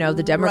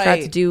the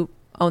Democrats Right. do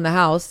own the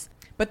House.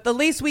 But the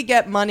least we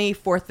get money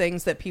for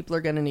things that people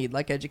are going to need,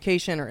 like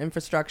education or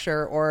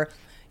infrastructure, or,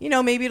 you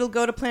know, maybe it'll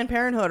go to Planned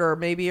Parenthood, or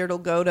maybe it'll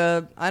go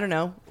to, I don't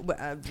know.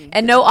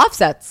 And no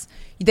offsets.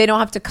 They don't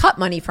have to cut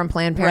money from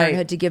Planned Parenthood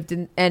Right. to give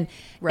to, and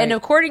Right.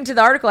 according to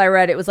the article I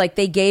read, it was like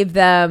they gave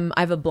them.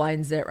 I have a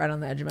blind zit right on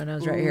the edge of my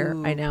nose right here.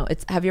 I know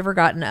it's. Have you ever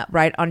gotten it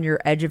right on your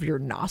edge of your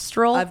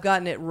nostril? I've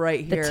gotten it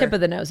right here. The tip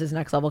of the nose is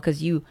next level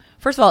because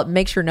first of all, it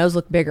makes your nose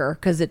look bigger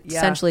because it Yeah.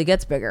 essentially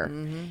gets bigger,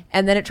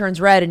 and then it turns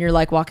red and you're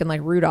like walking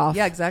like Rudolph.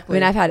 Yeah, exactly.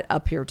 I mean, I've had it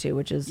up here too,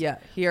 which is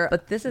here.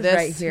 but this is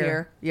right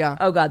here. Yeah.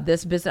 Oh God,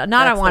 this business.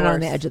 Not I That's want the it on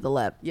the worst. edge of the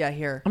lip. Yeah,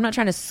 here. I'm not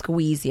trying to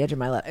squeeze the edge of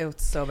my lip.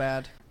 It's so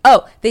bad.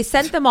 Oh, they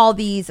sent them all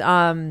these,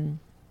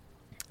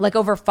 like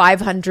over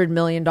 $500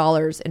 million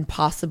in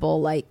possible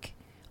like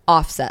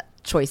offset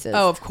choices.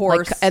 Oh, of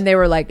course. Like, and they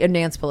were like, and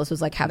Nancy Pelosi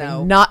was like having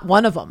No. not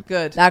one of them.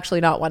 Good. Actually,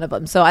 not one of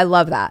them. So I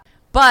love that.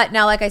 But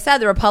now, like I said,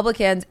 the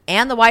Republicans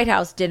and the White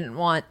House didn't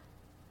want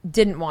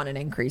an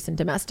increase in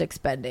domestic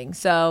spending.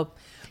 So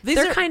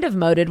they're kind of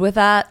moated with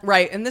that.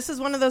 Right. And this is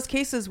one of those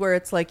cases where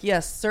it's like,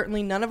 yes,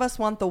 certainly none of us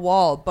want the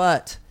wall,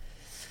 but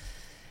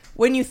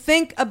when you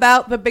think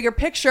about the bigger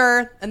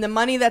picture and the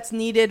money that's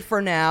needed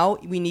for now,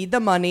 we need the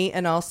money,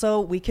 and also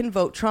we can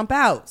vote Trump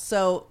out.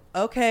 So,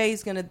 okay,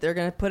 they're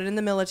gonna put it in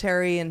the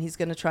military, and he's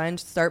gonna try and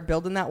start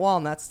building that wall,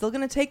 and that's still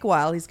gonna take a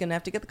while. He's gonna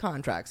have to get the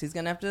contracts. He's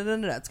gonna have to.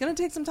 It's gonna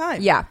take some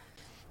time. Yeah.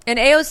 And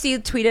AOC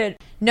tweeted,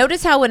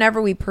 notice how whenever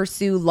we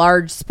pursue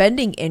large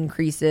spending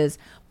increases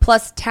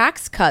plus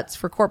tax cuts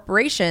for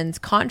corporations,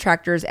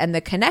 contractors, and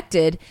the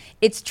connected,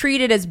 it's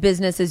treated as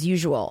business as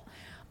usual.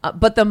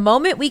 But the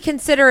moment we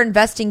consider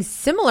investing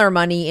similar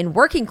money in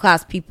working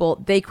class people,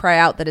 they cry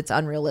out that it's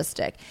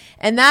unrealistic.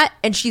 And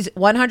she's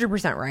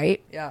 100% right.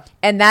 Yeah.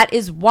 And that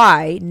is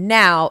why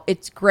now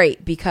it's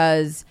great,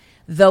 because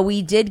though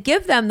we did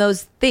give them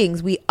those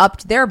things, we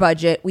upped their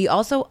budget. We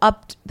also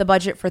upped the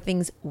budget for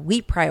things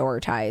we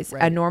prioritize.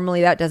 Right. And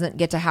normally that doesn't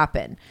get to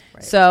happen.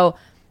 Right. So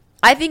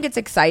I think it's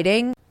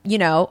exciting. You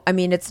know, I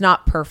mean, it's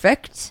not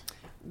perfect.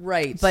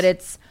 Right. But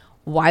it's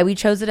why we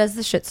chose it as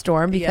the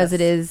shitstorm, because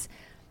it is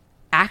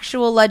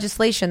actual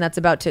legislation that's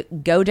about to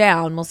go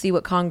down. We'll see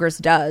what Congress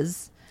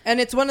does.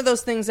 And it's one of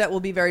those things that will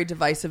be very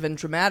divisive and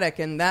dramatic.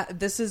 And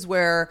this is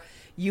where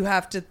you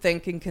have to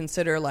think and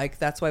consider, like,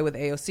 that's why with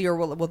AOC,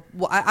 or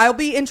I'll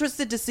be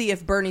interested to see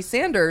if Bernie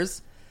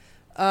Sanders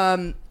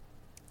Votes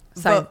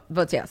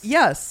yes.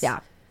 Yes.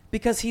 Yeah.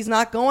 Because he's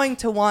not going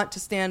to want to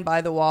stand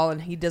by the wall,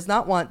 and he does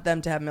not want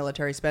them to have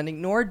military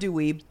spending, nor do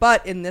we.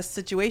 But in this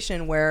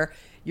situation where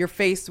you're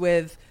faced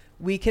with,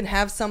 we can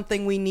have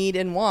something we need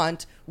and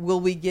want, will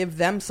we give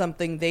them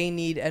something they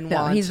need and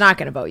want? No, he's not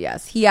going to vote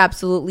yes. He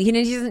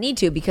doesn't need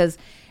to, because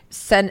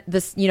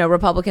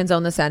Republicans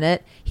own the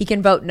Senate. He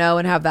can vote no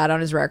and have that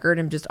on his record,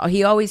 and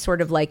he always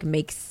sort of like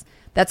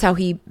that's how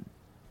he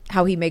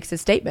makes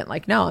his statement.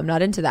 Like, no, I'm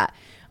not into that.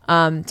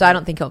 So I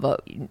don't think he'll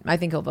vote. I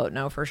think he'll vote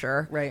no for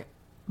sure. Right.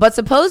 But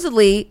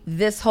supposedly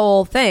this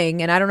whole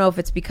thing, and I don't know if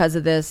it's because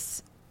of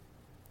this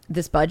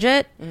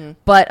budget,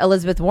 but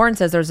Elizabeth Warren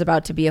says there's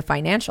about to be a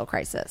financial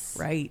crisis.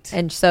 Right.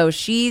 And so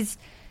she says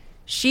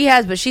she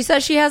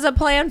has a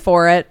plan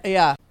for it.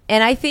 Yeah.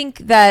 And I think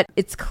that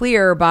it's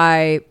clear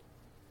by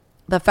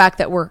the fact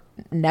that we're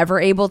never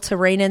able to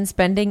rein in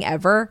spending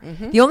ever.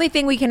 Mm-hmm. The only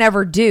thing we can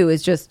ever do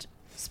is just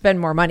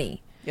spend more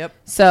money. Yep.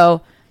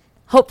 So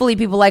hopefully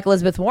people like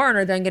Elizabeth Warren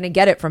are then going to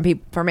get it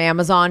from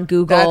Amazon,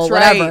 Google,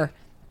 whatever,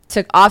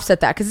 to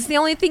offset that, because it's the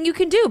only thing you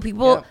can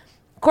do.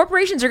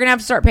 Corporations are going to have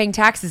to start paying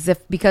taxes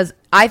because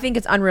I think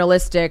it's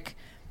unrealistic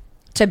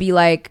to be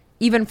like,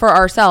 even for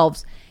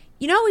ourselves,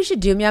 you know what we should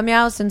do, Meow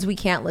Meow, since we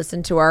can't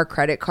listen to our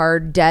credit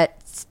card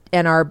debts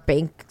and our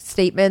bank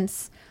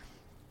statements,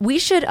 we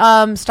should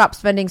stop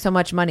spending so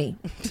much money.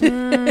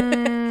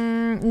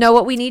 No,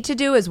 what we need to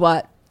do is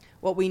what?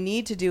 What we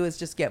need to do is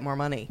just get more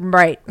money.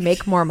 Right.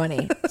 Make more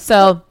money.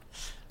 So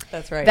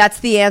that's right. That's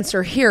the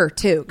answer here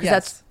too, because Yes.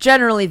 that's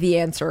generally the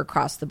answer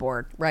across the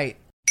board. Right.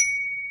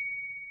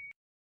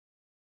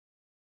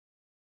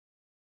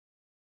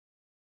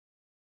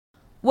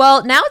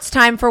 Well, now it's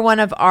time for one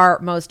of our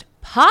most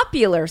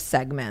popular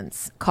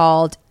segments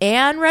called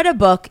Anne Read a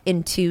Book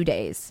in 2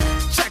 Days.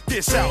 Check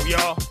this out,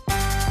 y'all.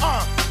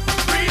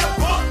 Read a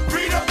book,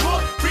 read a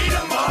book, read a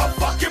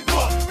motherfucking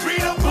book.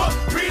 Read a book,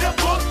 read a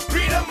book,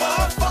 read a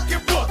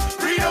motherfucking book.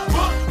 Read a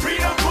book,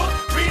 read a book,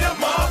 read a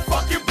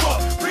motherfucking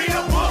book. Read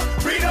a book,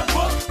 read a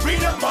book,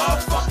 read a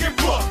motherfucking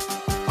book.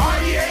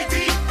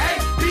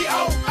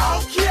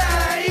 R-E-A-D-A-B-O-O-K.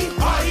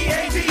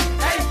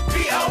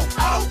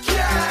 R-E-A-D-A-B-O-O-K.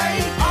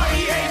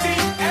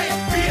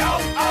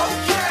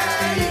 R-E-A-D-A-B-O-O-K.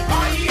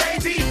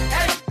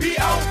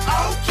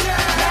 R-E-A-D-A-B-O-O-K.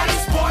 Not a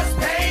sports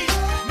page,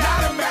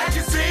 not a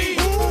magazine,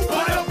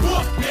 but a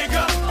book,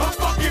 nigga. A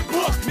fucking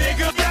book,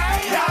 nigga.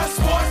 Not a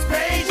sports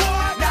page,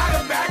 not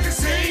a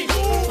magazine,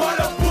 but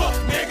a book,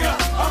 nigga.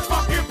 A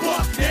fucking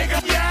book,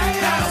 nigga.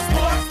 Not a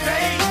sports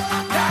page,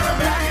 not a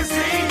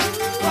magazine,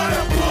 but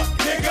a book,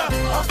 nigga.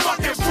 A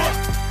fucking book.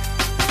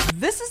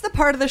 This is the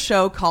part of the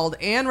show called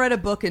Anne Read a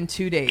Book in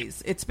 2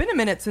 Days. It's been a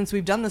minute since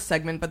we've done this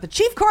segment, but the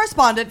chief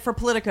correspondent for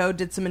Politico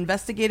did some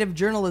investigative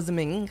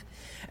journalisming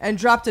and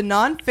dropped a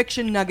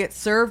non-fiction nugget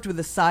served with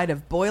a side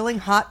of boiling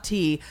hot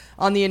tea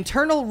on the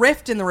internal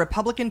rift in the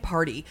Republican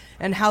Party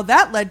and how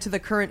that led to the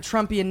current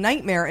Trumpian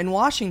nightmare in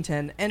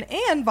Washington, and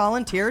Anne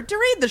volunteered to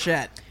read the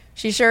shit.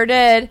 She sure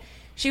did.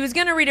 She was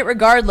going to read it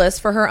regardless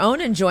for her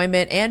own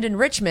enjoyment and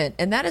enrichment,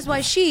 and that is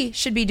why she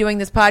should be doing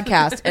this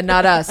podcast and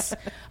not us.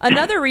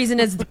 Another reason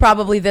is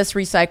probably this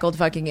recycled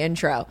fucking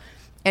intro.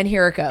 And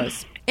here it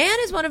goes. Anne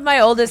is one of my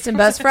oldest and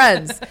best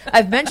friends.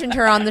 I've mentioned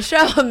her on the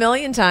show a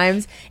million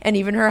times, and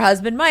even her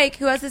husband, Mike,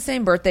 who has the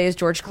same birthday as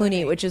George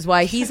Clooney, which is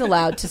why he's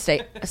allowed to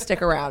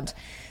stick around.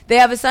 They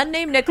have a son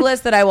named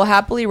Nicholas that I will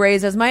happily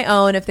raise as my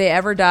own if they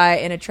ever die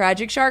in a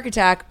tragic shark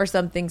attack or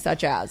something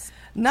such as.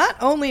 Not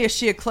only is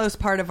she a close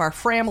part of our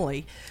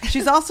family,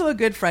 she's also a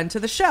good friend to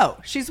the show.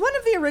 She's one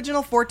of the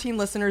original 14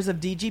 listeners of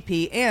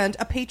DGP and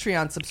a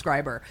Patreon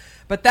subscriber.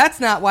 But that's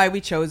not why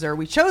we chose her.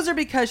 We chose her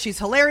because she's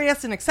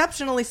hilarious and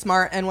exceptionally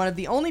smart and one of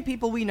the only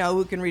people we know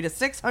who can read a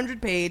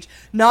 600-page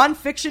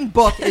nonfiction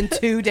book in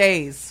 2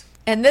 days.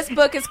 And this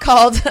book is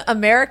called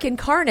American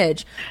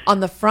Carnage,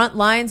 on the front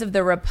lines of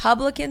the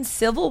Republican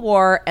Civil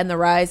War and the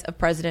rise of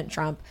President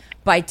Trump,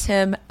 by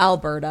Tim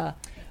Alberta.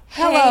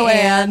 Hello,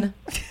 Hey, Anne.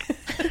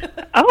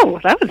 Oh,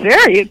 that was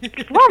very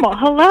formal.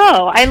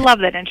 Hello. I love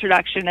that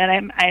introduction,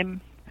 and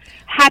I'm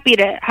happy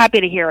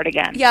to hear it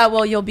again. Yeah,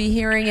 well, you'll be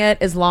hearing it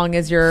as long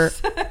as you're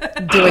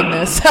doing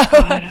this. So.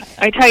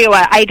 I tell you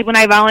what, when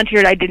I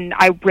volunteered, I did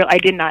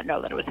not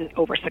know that it was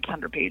over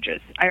 600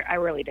 pages. I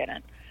really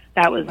didn't.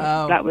 That was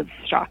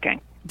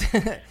shocking.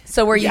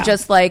 So were you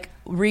just like,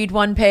 read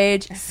one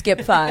page,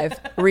 skip 5,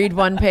 read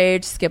one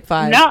page, skip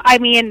 5? No, I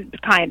mean,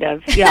 kind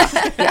of. Yeah,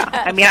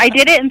 yeah. I mean, I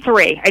did it in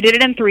 3. I did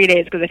it in 3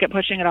 days because I kept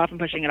pushing it off, and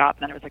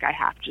then I was like, I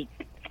have to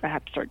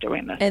start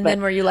doing this. And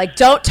then were you like,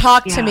 don't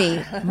talk to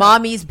me,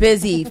 mommy's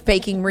busy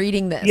faking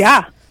reading this?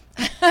 Yeah,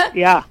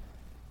 yeah.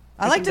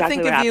 I like exactly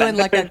to think of you in happened.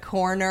 like a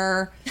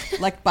corner,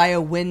 like by a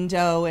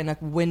window in a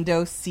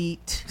window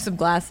seat. Some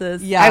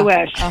glasses. Yeah, I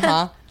wish.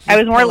 Uh-huh. I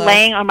was more Pillow.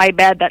 laying on my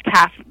bed that's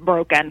half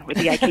broken with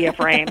the IKEA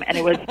frame, and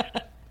it was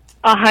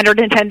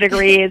 110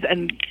 degrees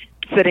and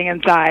sitting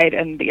inside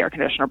and the air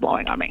conditioner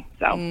blowing on me.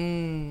 So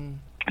it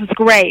was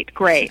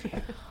great.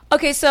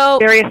 Okay, so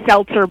Various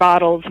seltzer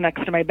bottles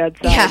next to my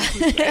bedside. yeah,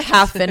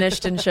 half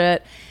finished and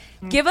shit.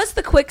 Give us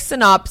the quick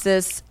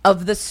synopsis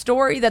of the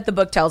story that the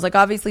book tells. Like,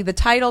 obviously, the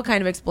title kind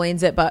of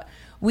explains it, but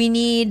we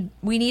need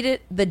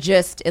it, the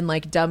gist in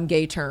like dumb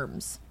gay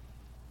terms.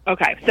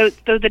 Okay, so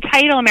the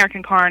title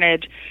American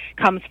Carnage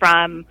comes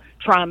from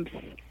Trump's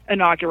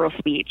inaugural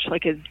speech,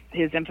 like his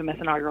infamous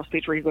inaugural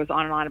speech where he goes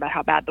on and on about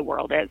how bad the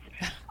world is.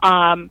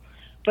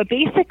 But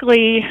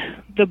basically,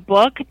 the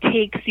book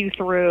takes you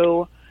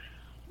through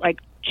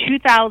like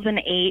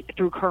 2008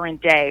 through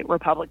current day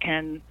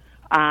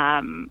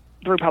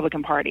the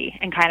Republican Party,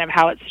 and kind of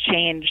how it's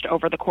changed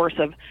over the course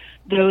of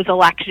those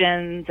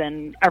elections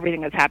and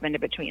everything that's happened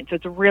in between. So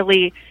it's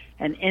really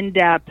an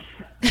in-depth.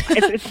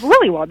 It's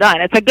really well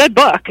done. It's a good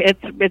book. It's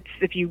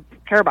if you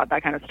care about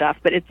that kind of stuff,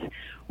 but it's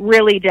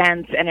really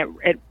dense, and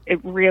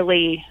it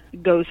really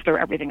goes through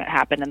everything that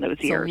happened in those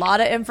years. A lot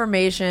of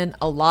information,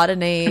 a lot of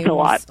names,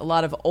 a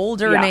lot of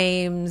older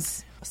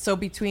names. So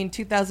between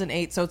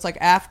 2008, so it's like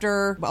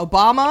after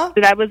Obama. So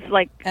that was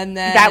like, and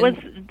then that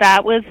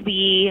was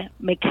the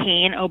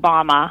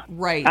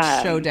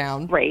McCain-Obama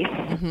showdown race.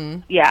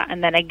 Mm-hmm. Yeah,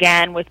 and then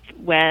again with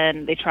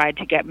when they tried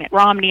to get Mitt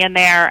Romney in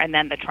there, and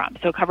then the Trump.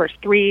 So it covers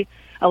 3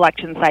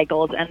 election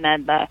cycles, and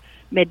then the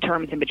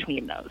midterms in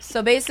between those.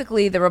 So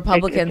basically, the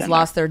Republicans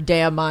lost their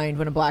damn mind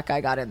when a black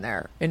guy got in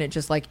there, and it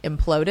just like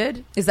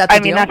imploded. Is that the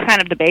deal? I mean, that's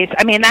kind of the base.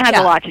 I mean, that has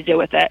a lot to do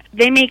with it.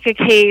 They make a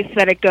case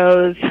that it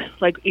goes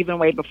like even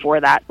way before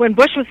that, when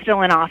Bush was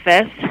still in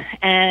office,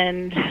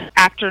 and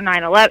after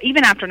 9/11,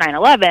 even after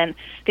 9/11,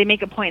 they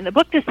make a point in the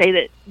book to say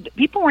that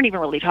people weren't even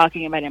really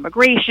talking about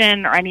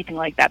immigration or anything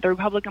like that. The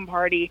Republican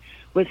Party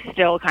was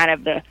still kind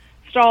of the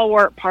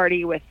stalwart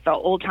party with the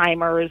old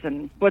timers,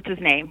 and what's his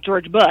name,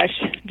 George Bush,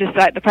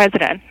 the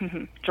president,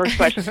 George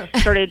Bush,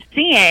 started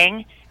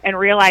seeing and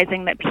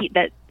realizing that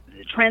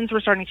trends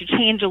were starting to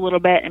change a little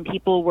bit, and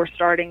people were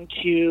starting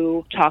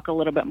to talk a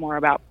little bit more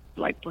about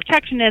like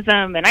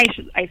protectionism and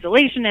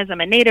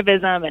isolationism and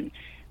nativism and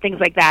things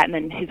like that. And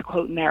then his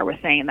quote in there was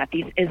saying that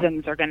these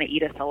isms are going to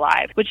eat us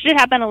alive, which did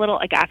happen a little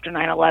like after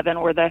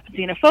 9/11, where the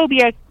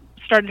xenophobia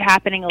started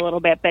happening a little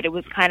bit, but it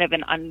was kind of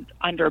an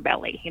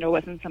underbelly. You know, it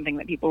wasn't something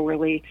that people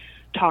really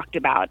talked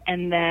about.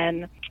 And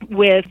then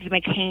with the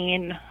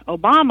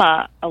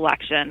McCain-Obama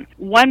election,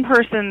 one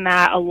person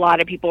that a lot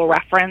of people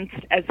referenced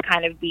as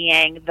kind of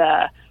being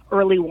the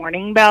early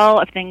warning bell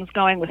of things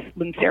going was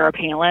when Sarah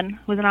Palin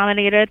was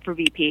nominated for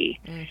VP.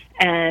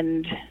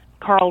 And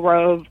Karl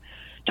Rove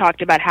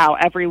talked about how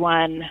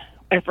everyone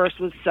at first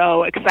was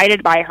so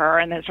excited by her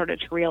and then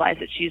started to realize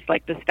that she's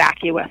like this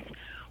vacuous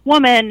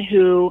woman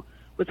who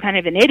was kind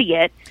of an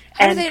idiot.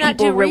 How and do they not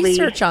do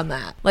research on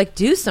that? Like,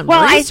 do some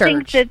research. I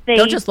think that they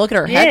don't just look at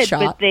her did, headshot.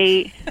 But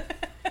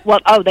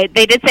they,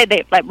 they did say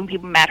like when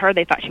people met her,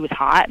 they thought she was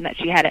hot and that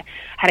she had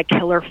a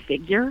killer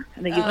figure,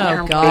 and they used the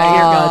term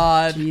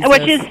God. figure,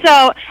 which is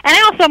so.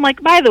 And I'm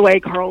like, by the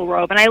way, Karl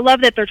Rove, and I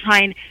love that they're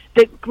trying.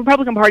 The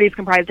Republican Party is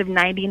comprised of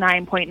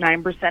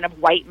 99.9% of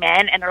white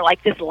men, and they're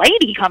like, this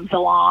lady comes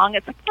along.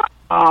 It's like, fuck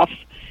off.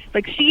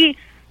 Like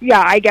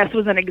I guess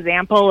was an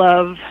example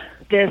of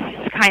this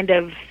kind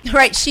of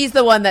right. She's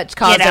the one that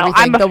caused everything.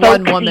 I'm a the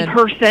one woman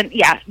person.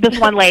 Yeah, this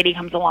one lady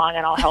comes along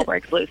and all hell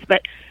breaks loose.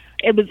 But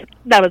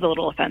that was a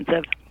little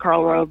offensive,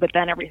 Karl Rove. But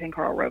then everything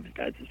Karl Rove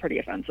does is pretty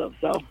offensive.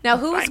 So now,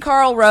 who is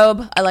Karl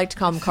Rove? I like to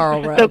call him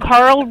Karl Rove. So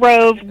Karl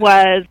Rove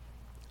was.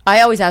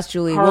 I always ask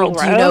Julie, Karl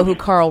do you know who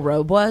Karl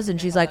Rove was?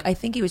 And she's like, I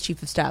think he was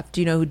chief of staff. Do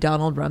you know who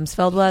Donald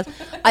Rumsfeld was?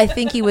 I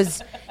think he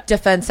was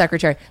defense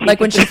secretary. Like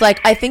when she's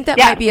like, I think that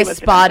might be a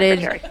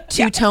spotted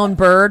two-tone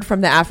bird from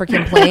the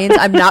African plains.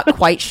 I'm not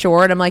quite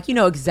sure. And I'm like, you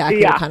know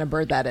exactly what kind of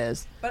bird that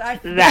is.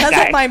 But because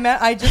of my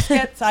I just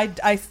get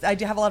I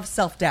do have a lot of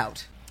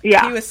self-doubt.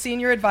 Yeah. He was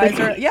senior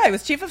advisor. He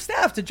was chief of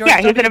staff to George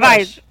W. W. He was an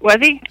advisor. Was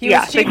he?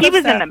 He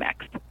was in the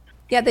mix.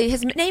 Yeah,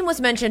 his name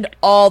was mentioned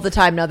all the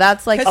time. Now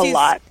that's like a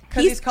lot.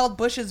 Because he's called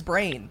Bush's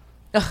brain.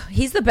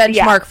 He's the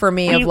benchmark for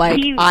me of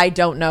like, I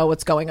don't know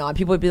what's going on.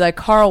 People would be like,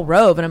 Karl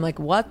Rove. And I'm like,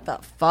 what the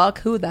fuck?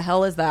 Who the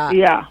hell is that?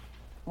 Yeah.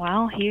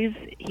 Well, he's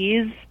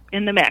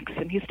in the mix,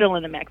 and he's still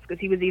in the mix because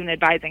he was even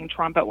advising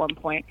Trump at one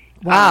point.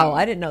 Wow,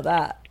 I didn't know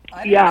that.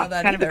 I didn't know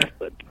that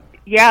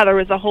either. There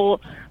was a whole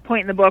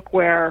point in the book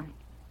where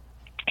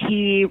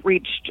he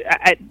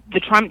the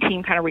Trump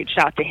team kind of reached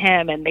out to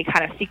him, and they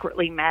kind of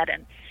secretly met,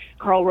 and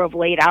Karl Rove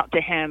laid out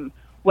to him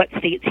what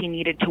states he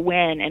needed to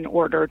win in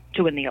order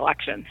to win the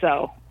election.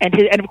 So,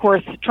 and of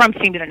course, Trump's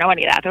team didn't know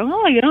any of that. They're like,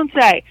 oh, you don't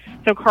say.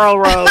 So Karl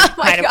Rove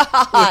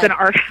was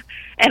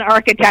an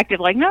architect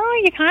of like, no,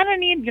 you kind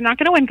of you're not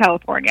going to win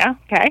California,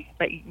 okay?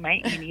 But you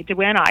need to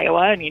win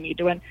Iowa, and you need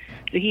to win.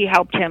 So he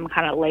helped him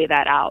kind of lay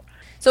that out.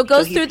 So it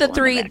goes through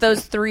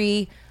those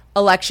three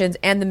elections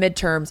and the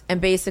midterms, and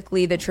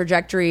basically the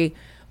trajectory.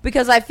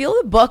 Because I feel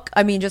the book,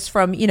 I mean, just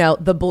from,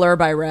 the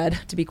blurb I read,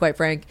 to be quite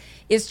frank,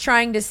 is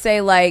trying to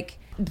say, like,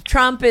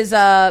 Trump he's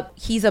a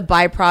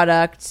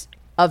byproduct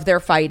of their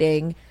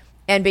fighting,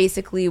 and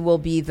basically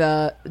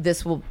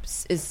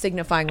is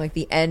signifying, like,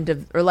 the end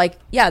of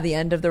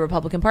the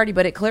Republican Party,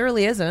 but it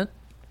clearly isn't.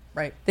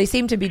 Right. They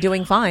seem to be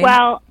doing fine.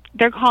 Well,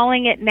 they're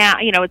calling it now,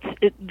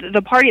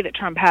 the party that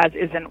Trump has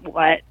isn't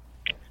what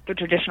the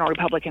traditional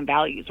Republican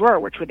values were,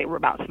 which they were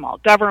about small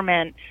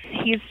government.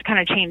 He's kind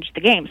of changed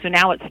the game. So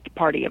now it's the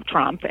party of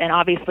Trump. And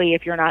obviously,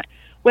 if you're not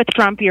with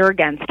Trump, you're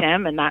against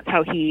him. And that's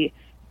how he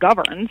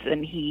governs.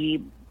 And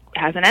he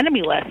has an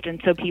enemy list.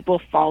 And so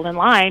people fall in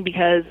line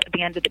because at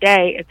the end of the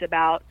day, it's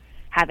about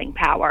having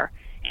power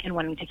and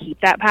wanting to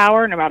keep that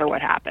power no matter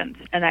what happens.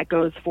 And that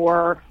goes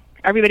for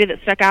everybody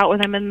that stuck out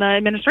with him in the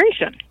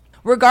administration.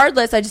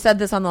 Regardless, I just said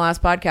this on the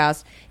last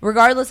podcast,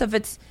 regardless if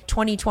it's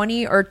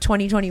 2020 or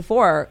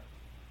 2024,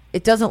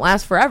 it doesn't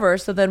last forever.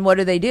 So then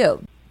what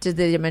do? Did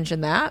they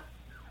mention that?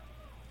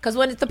 Because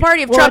when it's the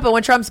party of Trump and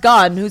when Trump's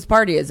gone, whose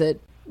party is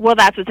it? Well,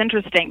 that's what's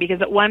interesting,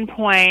 because at one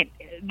point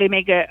they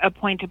make a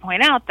point to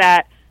point out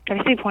that, can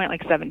I say point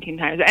like 17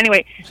 times?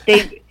 Anyway,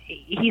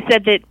 he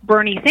said that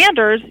Bernie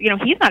Sanders,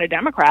 he's not a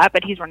Democrat,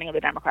 but he's running on the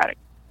Democratic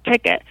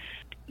ticket.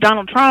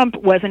 Donald Trump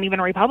wasn't even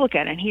a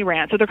Republican, and he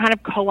ran. So they're kind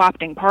of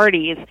co-opting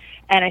parties.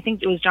 And I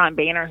think it was John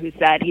Boehner who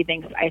said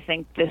I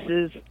think this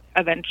is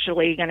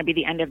eventually going to be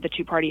the end of the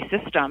two-party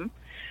system.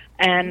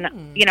 And,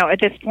 at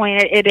this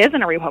point, it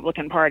isn't a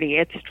Republican Party.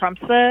 It's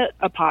Trump's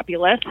a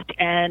populist,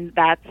 and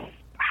that's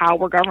how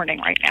we're governing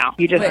right now.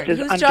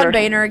 Who's John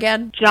Boehner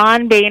again?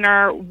 John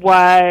Boehner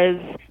was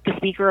the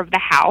Speaker of the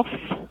House.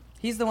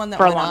 He's the one that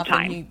for went a long off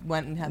time. And he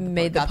went and had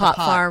made the pot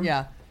farm.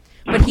 Yeah,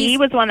 but he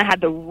was the one that had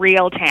the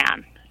real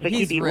tan. So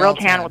he'd be real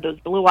tan with those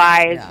blue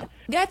eyes.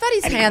 Yeah, I thought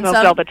he's and handsome.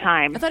 He smoked all the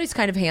time. I thought he's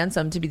kind of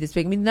handsome to be this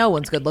big. I mean, no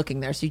one's good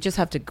looking there, so you just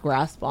have to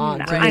grasp on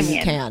to who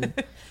you can.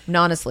 And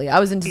honestly, I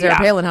was into Sarah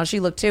Palin, how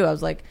she looked too. I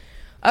was like,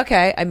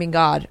 okay, I mean,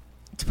 God.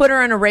 To put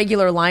her in a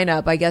regular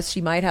lineup, I guess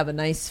she might have a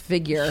nice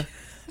figure.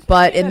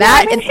 But in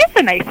that, she's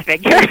a nice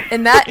figure.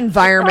 In that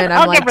environment,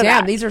 I'm like,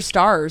 damn, these are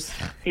stars.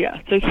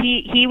 Yeah. So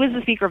he was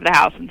the Speaker of the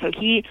House, and so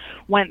he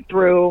went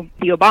through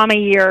the Obama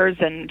years,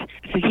 and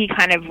so he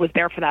kind of was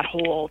there for that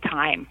whole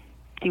time.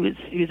 He was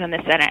in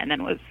the Senate and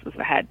then was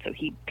the head, so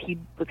he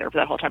was there for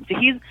that whole time. So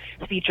he's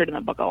featured in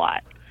the book a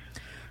lot.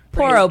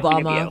 Poor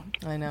Obama.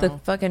 I know. The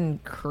fucking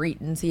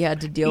cretins he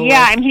had to deal with.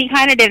 Yeah, I mean, he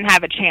kind of didn't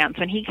have a chance.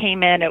 When he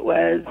came in, it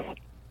was,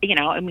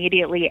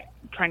 immediately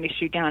trying to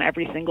shoot down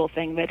every single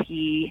thing that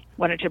he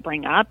wanted to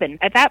bring up. And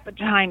at that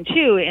time,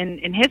 too,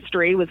 in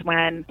history, was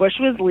when Bush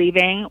was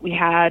leaving. We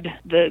had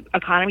the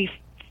economy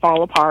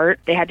fall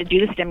apart. They had to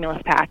do the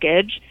stimulus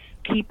package.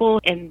 People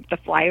in the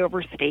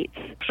flyover states,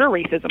 sure,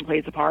 racism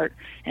plays a part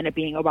in it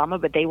being Obama,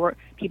 but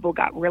people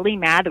got really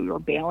mad that we were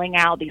bailing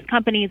out these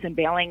companies and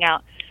bailing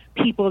out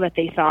people that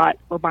they thought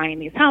were buying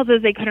these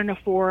houses they couldn't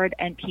afford,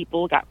 and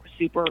people got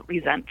super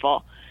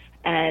resentful.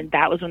 And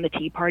that was when the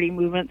Tea Party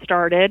movement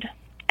started.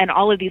 And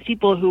all of these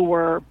people who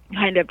were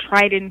kind of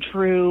tried and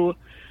true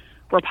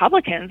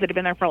Republicans that had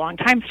been there for a long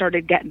time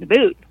started getting the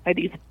boot by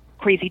these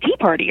crazy Tea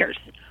Partiers.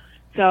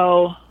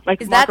 So,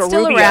 like, Is that Marco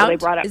still Rubio, around? they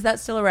brought up. Is that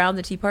still around,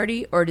 the Tea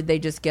Party, or did they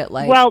just get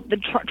like? Well,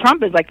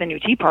 Trump is like the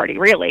new Tea Party,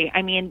 really.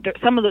 I mean,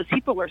 some of those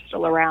people are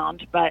still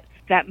around, but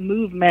that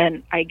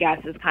movement, I guess,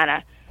 is kind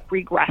of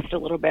regressed a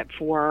little bit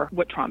for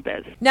what Trump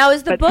is. Now,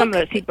 is the but book? Some of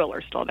those people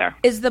are still there.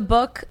 Is the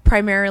book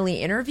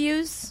primarily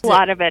interviews? A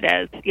lot of it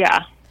is,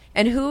 yeah.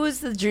 And who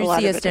is the lot of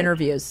juiciest it is.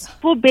 interviews?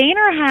 Well,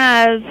 Boehner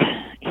has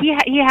he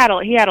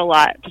had a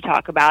lot to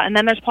talk about, and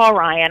then there's Paul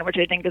Ryan, which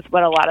I think is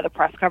what a lot of the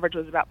press coverage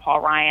was about.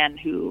 Paul Ryan,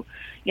 who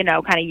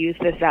kind of used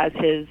this as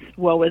his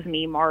 "woe is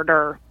me"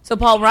 martyr. So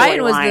Paul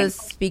Ryan was storyline. the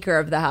Speaker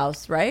of the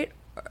House, right?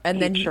 And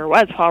then He sure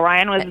was. Paul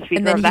Ryan was the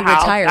Speaker then of the he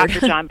House retired.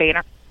 after John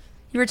Boehner.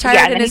 he retired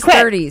Yeah, and in then his he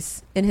quit.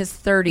 30s. In his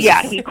 30s.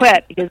 Yeah, he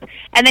quit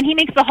and then he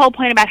makes the whole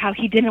point about how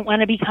he didn't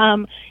want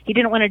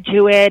to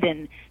do it,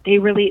 and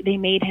they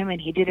made him, and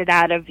he did it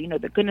out of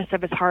the goodness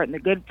of his heart and the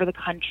good for the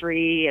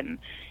country, and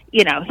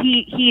he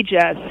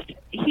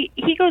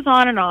goes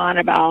on and on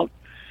about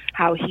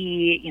how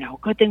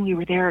good thing we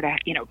were there to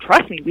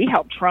trust me, we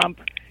helped Trump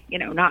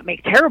not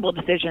make terrible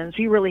decisions,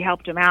 we really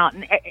helped him out,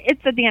 and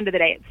it's at the end of the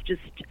day, it's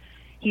just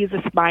he's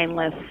a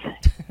spineless,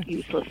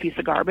 useless piece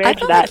of garbage. I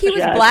felt like he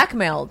was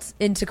blackmailed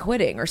into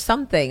quitting or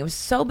something. It was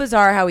so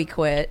bizarre how he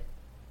quit.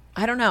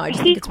 I don't know. I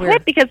just think it's weird. He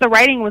quit because the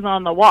writing was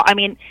on the wall. I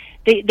mean,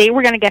 they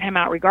were going to get him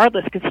out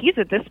regardless because he's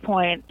at this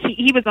point,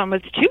 he was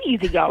almost too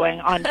easygoing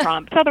on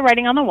Trump. Saw the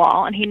writing on the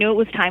wall, and he knew it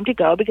was time to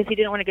go because he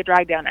didn't want to get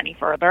dragged down any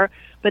further.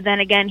 But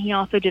then again, he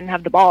also didn't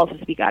have the balls to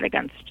speak out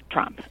against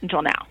Trump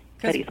until now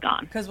that he's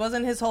gone. Because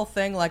wasn't his whole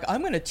thing like,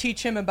 I'm going to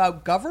teach him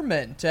about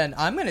government, and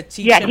I'm going to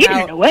teach Yeah, him he how...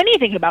 didn't know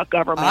anything about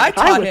government. I If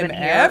taught wasn't him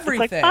here,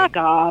 everything. It's like, fuck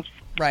off.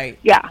 Right.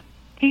 Yeah.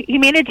 He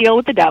made a deal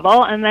with the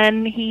devil, and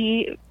then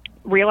he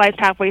realized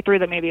halfway through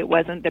that maybe it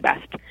wasn't the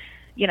best,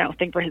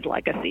 thing for his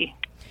legacy.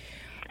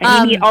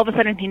 And all of a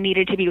sudden he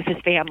needed to be with his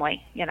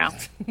family,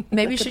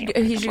 Maybe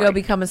he should go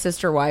become a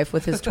sister wife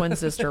with his twin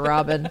sister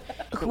Robin.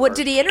 What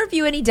did he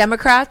interview any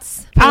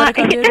Democrats? There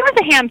was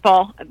a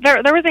handful.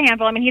 There was a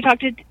handful. I mean, he talked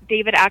to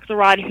David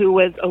Axelrod, who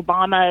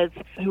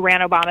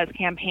ran Obama's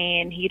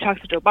campaign. He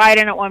talked to Joe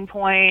Biden at one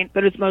point,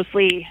 but it was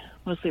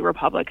mostly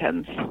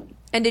Republicans.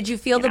 And did you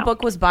feel the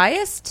book was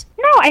biased?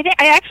 No, I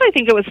actually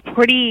think it was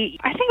pretty.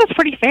 I think it was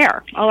pretty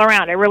fair all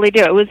around. I really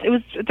do.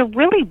 It's a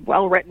really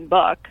well written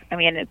book. I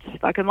mean, it's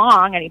fucking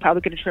long, and he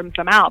probably could have trimmed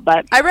some out.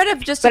 But I read a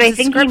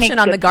description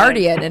on the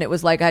Guardian, and it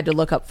was like I had to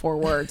look up 4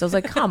 words. I was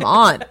like, come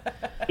on.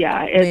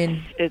 Yeah,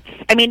 it's.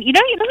 I mean, you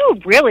know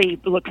who really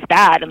looks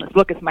bad in this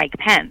book is Mike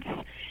Pence.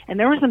 And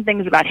there were some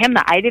things about him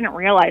that I didn't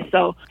realize.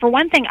 So, for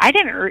one thing,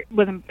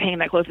 wasn't paying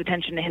that close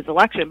attention to his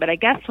election. But I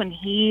guess when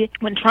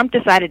Trump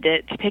decided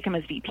to pick him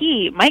as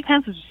VP, Mike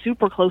Pence was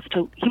super close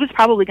to. He was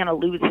probably going to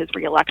lose his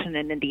reelection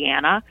in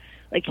Indiana.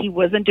 Like, he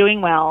wasn't doing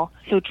well.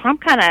 So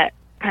Trump kind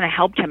of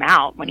helped him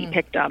out when he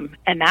picked him,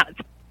 and that's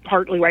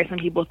partly why some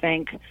people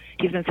think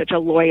he's been such a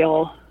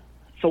loyal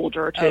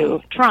soldier to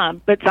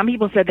Trump. But some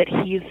people said that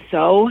he's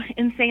so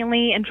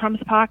insanely in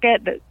Trump's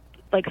pocket that.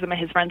 Like, some of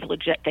his friends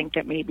legit think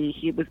that maybe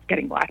he was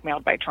getting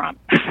blackmailed by Trump.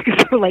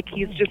 So, like,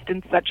 he's just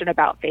in such an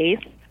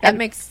about-face. That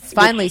makes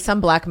finally some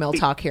blackmail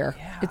talk here.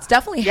 Yeah. It's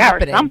definitely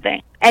happening. Or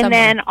something. And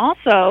then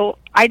also,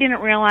 I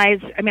didn't realize,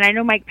 I mean, I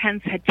know Mike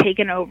Pence had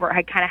taken over,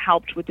 had kind of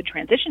helped with the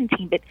transition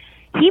team, but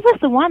he was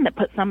the one that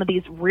put some of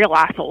these real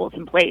assholes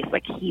in place.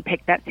 Like, he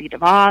picked Betsy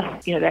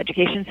DeVos, the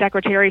education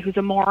secretary, who's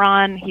a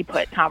moron. He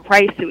put Tom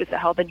Price, who was the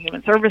health and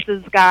human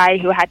services guy,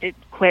 who had to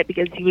quit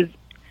because he was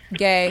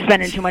gay,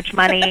 spending too much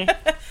money.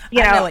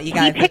 I know what you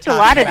guys he picked are a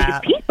lot of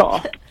about. these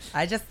people.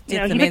 I just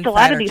did some he picked a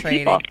lot of these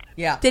trading. people.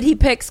 Yeah. Did he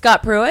pick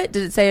Scott Pruitt?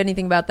 Did it say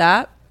anything about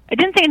that? I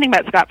didn't say anything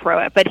about Scott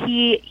Pruitt, but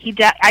I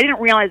didn't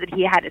realize that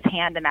he had his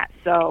hand in that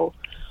so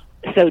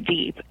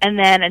deep. And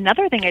then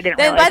another thing I didn't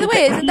realize. By the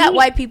way, isn't that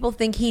why people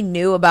think he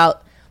knew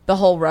about the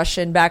whole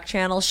Russian back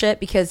channel shit?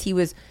 Because he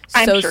was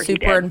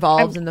super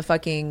involved in the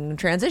fucking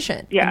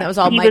transition. Yeah, and that was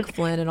all Mike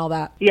Flynn and all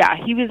that. Yeah,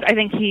 he was. I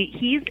think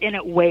he's in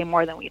it way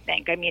more than we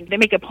think. I mean, they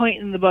make a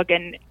point in the book,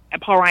 and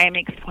Paul Ryan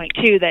makes a point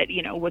too, that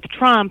with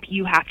Trump,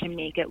 you have to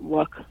make it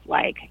look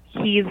like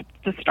he's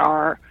the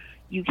star.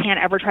 You can't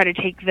ever try to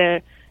take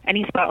the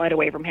any spotlight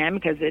away from him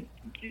because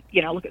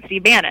look at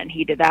Steve Bannon.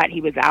 He did that.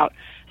 He was out.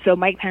 So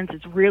Mike Pence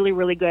is really,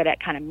 really good at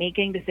kind of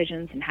making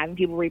decisions and having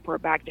people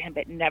report back to him,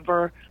 but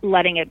never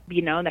letting it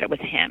be known that it was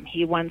him.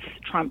 He wants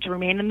Trump to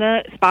remain in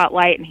the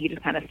spotlight, and he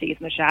just kind of stays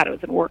in the shadows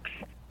and works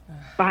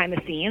behind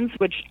the scenes,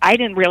 which I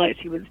didn't realize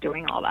he was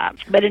doing all that.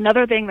 But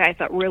another thing that I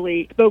thought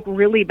really spoke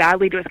really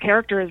badly to his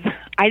character is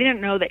I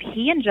didn't know that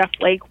he and Jeff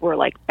Flake were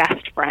like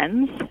best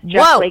friends.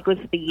 Jeff Flake was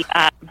the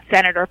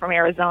senator from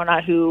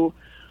Arizona who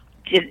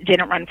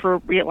didn't run for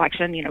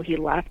re-election. He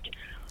left.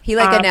 He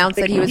announced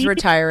that he was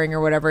retiring or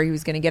whatever. He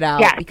was going to get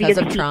out because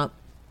of Trump.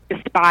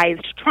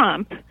 Despised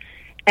Trump,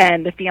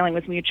 and the feeling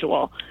was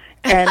mutual.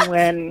 And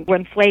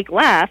when Flake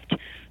left,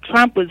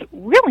 Trump was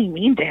really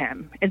mean to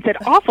him and said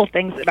awful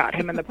things about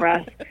him in the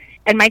press.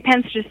 And Mike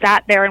Pence just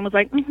sat there and was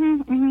like, which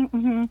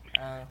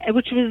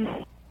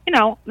was,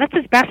 that's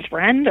his best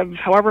friend of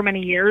however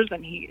many years,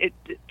 and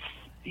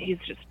he's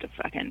just a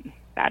fucking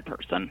bad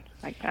person,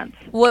 Mike Pence.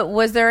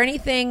 Was there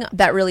anything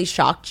that really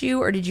shocked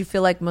you, or did you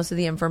feel like most of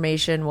the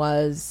information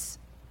was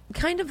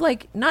kind of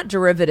like not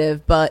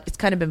derivative, but it's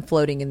kind of been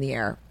floating in the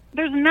air?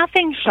 There's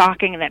nothing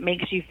shocking that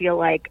makes you feel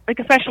like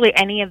especially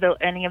any of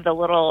the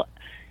little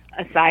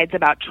asides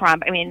about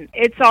Trump. I mean,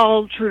 it's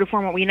all true to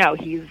form what we know.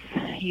 He's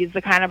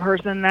the kind of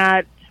person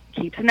that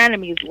keeps an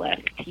enemies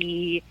list.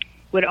 He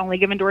would only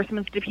give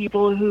endorsements to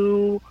people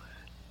who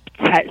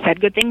said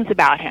good things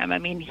about him. I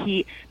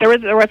mean, there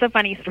was a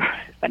funny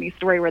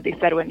story where they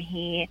said when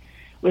he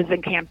was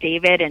in Camp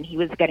David and he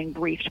was getting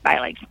briefed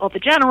by all the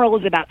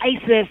generals about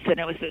ISIS, and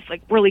it was this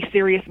really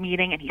serious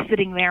meeting, and he's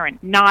sitting there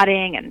and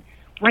nodding and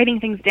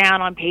writing things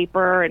down on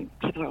paper, and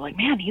people are like,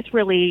 man, he's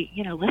really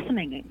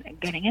listening and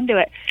getting into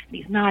it, and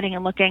he's nodding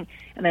and looking,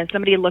 and then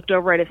somebody looked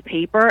over at his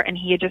paper and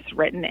he had just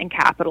written in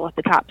capital at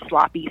the top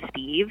sloppy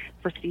Steve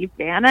for Steve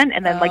Bannon,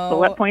 and then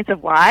bullet points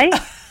of why.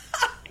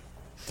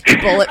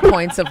 Bullet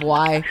points of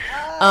why.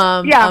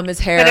 His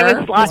hair,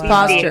 his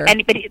posture.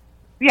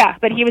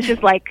 But he was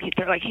just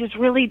he was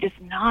really just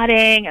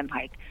nodding and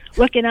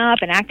looking up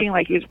and acting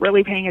like he was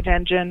really paying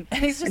attention.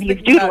 And he's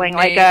doodling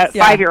like a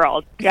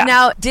 5-year-old. Yeah.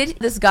 Now, did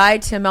this guy,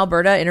 Tim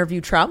Alberta,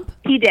 interview Trump?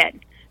 He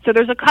did. So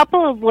there's a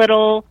couple of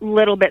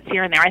little bits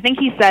here and there. I think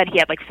he said he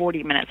had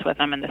 40 minutes with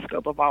him in the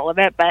scope of all of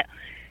it, but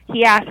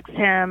he asked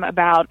him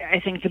about, I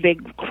think the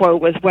big quote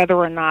was whether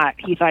or not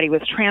he thought he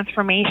was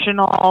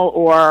transformational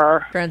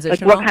or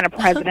transitional. What kind of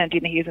president do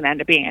you think he's going to end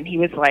up being? And he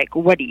was like,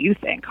 what do you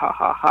think? Ha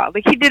ha ha.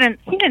 He didn't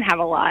have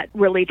a lot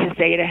really to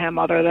say to him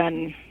other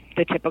than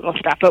the typical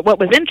stuff. But what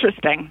was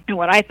interesting and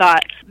what I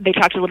thought, they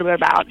talked a little bit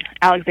about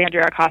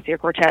Alexandria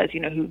Ocasio-Cortez,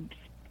 who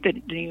the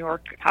New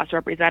York House of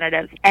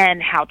Representatives,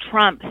 and how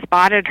Trump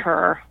spotted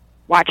her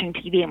watching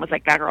TV and was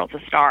like, that girl's a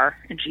star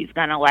and she's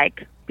going to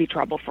be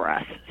trouble for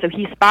us. So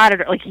he spotted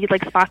her, he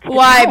spots the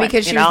Why? talent,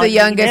 because she was the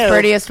youngest,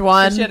 prettiest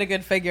one. She had a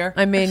good figure.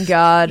 I mean,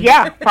 God.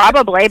 Yeah,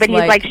 probably. But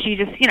he's she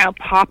just,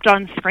 popped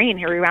on screen.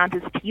 He rewound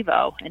his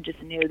TiVo and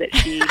just knew that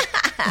she.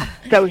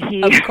 So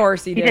he. Of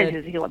course he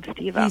did. He loves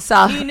TiVo. He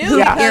saw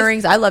knew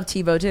earrings. I love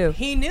TiVo too.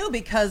 He knew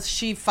because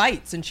she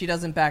fights and she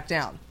doesn't back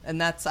down,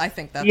 and I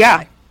think that's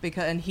why. He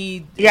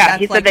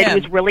said that he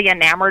was really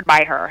enamored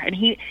by her, and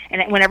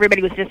when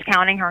everybody was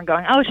discounting her and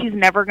going, oh, she's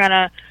never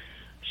gonna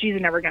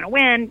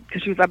win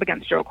because she was up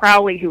against Joe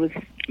Crowley, who was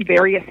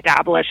very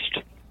established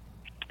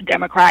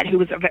Democrat, who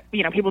was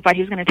people thought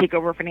he was going to take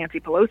over for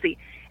Nancy Pelosi,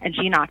 and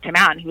she knocked him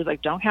out, and he was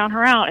like, don't count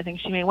her out, I think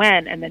she may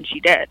win, and then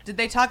she did. Did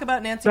they talk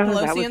about Nancy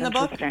Pelosi in the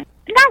book?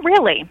 Not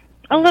really.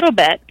 A little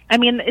bit. I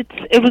mean,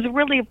 it was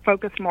really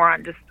focused more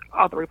on just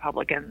all the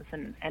Republicans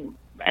and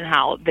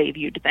how they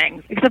viewed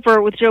things. Except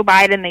for with Joe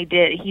Biden,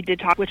 he did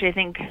talk, which I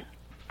think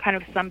kind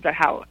of sums up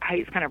how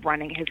he's kind of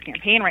running his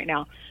campaign right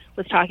now,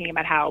 was talking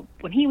about how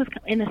when he was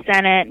in the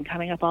Senate and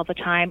coming up all the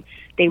time,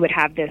 they would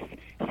have this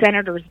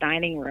senator's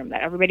dining room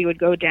that everybody would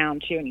go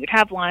down to, and you'd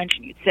have lunch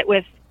and you'd sit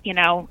with,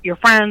 your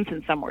friends,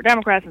 and some were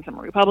Democrats and some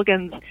were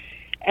Republicans,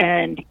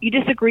 and you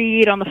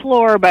disagreed on the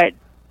floor, but,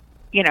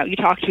 you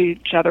talked to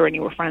each other and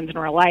you were friends in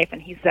real life.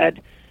 And he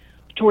said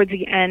towards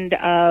the end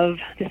of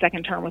the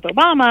second term with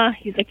Obama,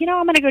 he's like,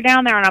 I'm going to go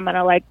down there and I'm going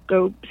to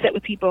go sit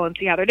with people and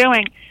see how they're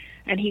doing.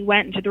 And he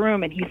went into the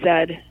room and he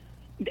said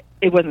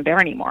it wasn't there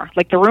anymore.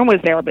 The room was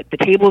there, but the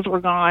tables were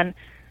gone.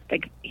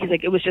 He's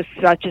like, it was just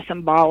such a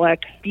symbolic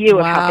view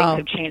of how things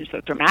have changed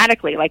so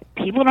dramatically.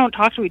 People don't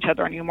talk to each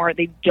other anymore.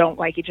 They don't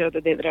like each other.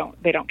 They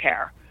don't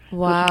care.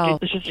 Wow.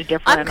 It's just a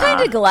different. I'm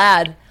kind of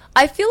glad.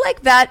 I feel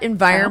like that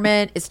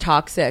environment is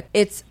toxic.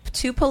 It's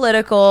too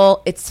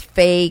political. It's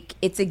fake.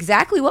 It's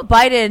exactly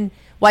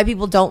why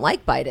people don't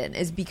like Biden,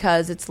 is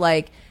because it's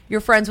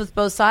you're friends with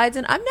both sides.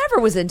 And I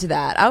never was into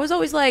that. I was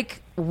always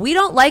we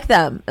don't like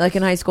them.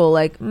 In high school,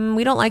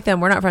 we don't like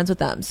them. We're not friends with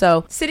them.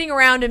 So sitting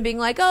around and being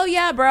like, oh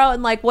yeah, bro.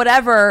 And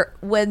whatever,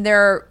 when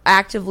they're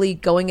actively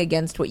going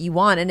against what you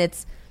want. And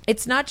it's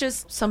not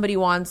just somebody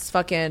wants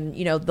fucking,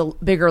 the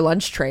bigger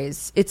lunch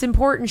trays. It's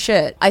important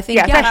shit. I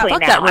think, especially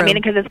fuck now. that room. I mean,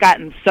 because it's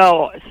gotten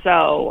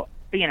so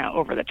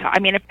over the top. I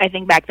mean, I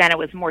think back then it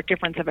was more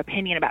difference of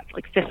opinion about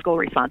like fiscal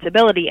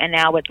responsibility, and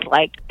now it's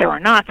like there are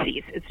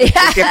Nazis. It's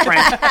just different,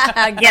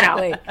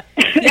 Exactly.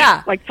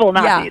 Yeah. like full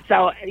Nazis.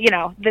 Yeah.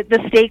 So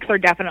the stakes are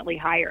definitely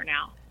higher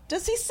now.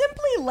 Does he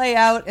simply lay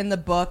out in the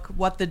book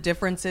what the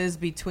difference is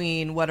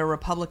between what a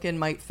Republican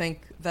might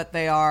think that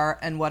they are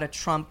and what a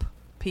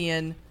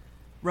Trumpian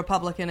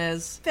Republican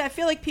is? I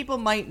feel like people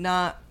might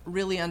not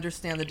really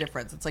understand the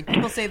difference. It's like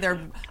people say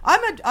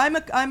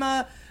I'm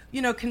a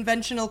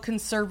conventional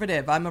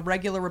conservative. I'm a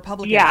regular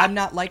Republican. Yeah. I'm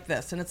not like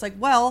this. And it's like,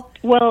 well,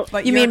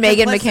 but you you're mean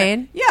Meghan complicit.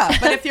 McCain? Yeah,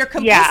 but if you're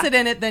complicit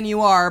in it, then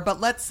you are. But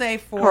let's say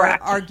for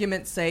Correct.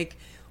 argument's sake,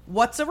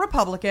 what's a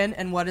Republican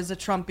and what is a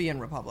Trumpian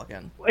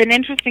Republican? An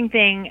interesting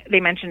thing they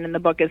mentioned in the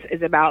book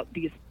is about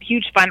these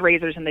huge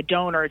fundraisers and the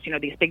donors,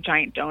 these big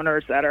giant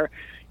donors that are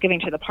giving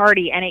to the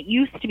party. And it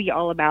used to be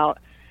all about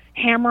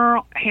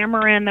hammer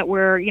in that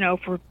we're,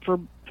 for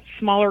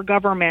smaller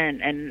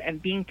government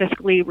and being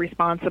fiscally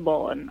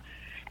responsible.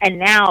 And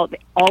now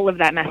all of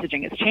that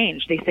messaging has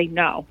changed. They say,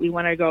 no, we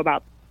want to go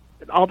about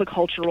all the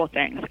cultural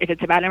things. If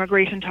it's about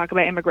immigration, talk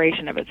about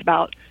immigration. If it's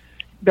about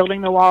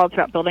building the wall, it's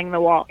about building the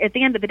wall. At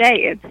the end of the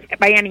day, it's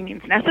by any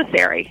means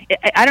necessary.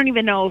 I don't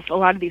even know if a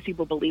lot of these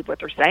people believe what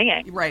they're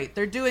saying. Right.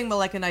 They're doing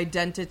like an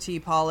identity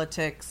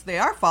politics. They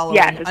are following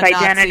Yes, it's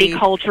identity, Nazi,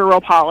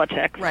 cultural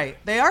politics. right.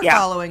 They are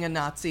following a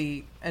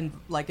Nazi and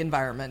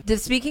environment.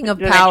 Speaking of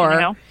Did they power,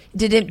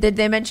 mention, did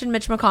they mention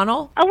Mitch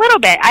McConnell? A little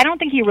bit. I don't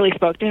think he really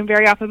spoke to him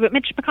very often, but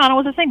Mitch McConnell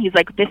was the same. He's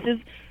like, this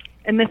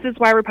is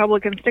why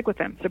Republicans stick with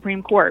him,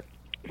 Supreme Court.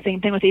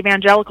 Same thing with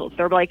evangelicals.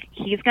 They're like,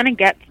 he's going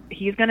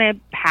to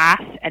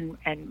pass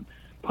and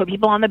put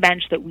people on the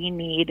bench that we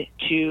need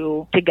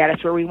to get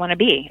us where we want to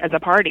be as a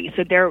party.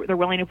 So they're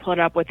willing to put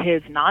up with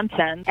his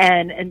nonsense.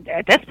 And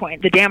at this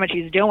point, the damage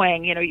he's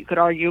doing, you could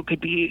argue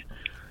could be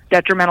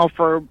detrimental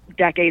for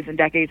decades and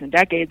decades and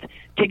decades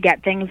to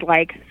get things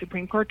like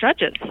Supreme Court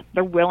judges.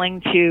 They're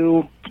willing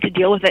to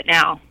deal with it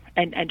now.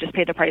 And just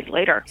pay the price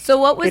later. So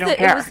what was They it?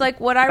 don't It was like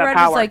what I about read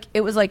power. was like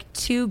it was like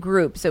two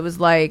groups. It was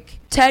like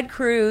Ted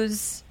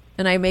Cruz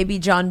and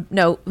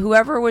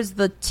whoever was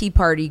the Tea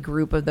Party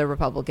group of the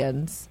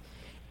Republicans,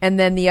 and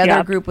then the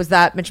other group was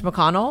that Mitch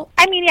McConnell.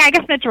 I mean, yeah, I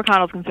guess Mitch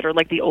McConnell's considered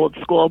like the old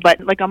school, but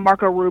like a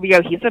Marco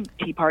Rubio, he's a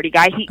Tea Party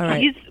guy.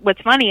 He's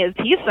what's funny is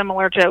he's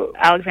similar to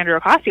Alexandria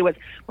Ocasio.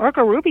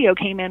 Marco Rubio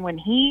came in when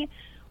he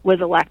was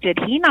elected.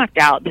 He knocked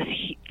out this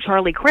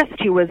Charlie Crist,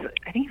 who was,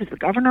 I think he was the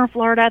governor of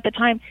Florida at the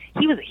time.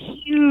 He was a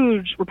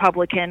huge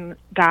Republican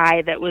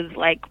guy that was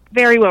like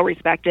very well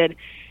respected.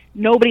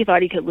 Nobody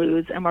thought he could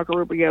lose, and Marco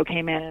Rubio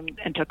came in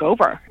and took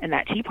over in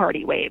that Tea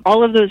Party wave.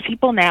 All of those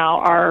people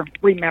now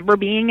remember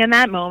being in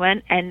that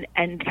moment and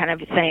kind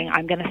of saying,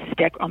 I'm going to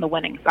stick on the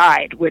winning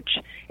side, which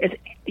is,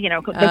 the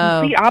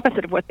complete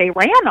opposite of what they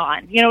ran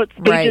on.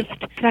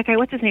 That guy,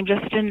 what's his name?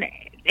 Justin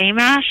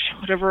Amash,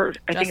 whatever.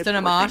 Justin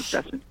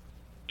Amash.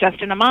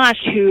 Justin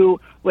Amash,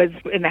 who was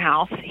in the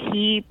House,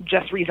 he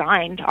just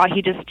resigned.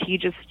 He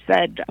just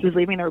said he was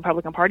leaving the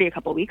Republican Party a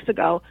couple of weeks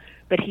ago,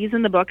 but he's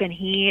in the book and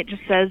he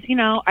just says,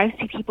 I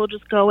see people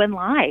just go and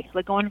lie,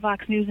 like go on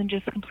Fox News and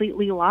just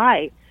completely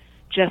lie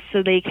just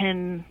so they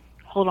can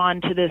hold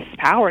on to this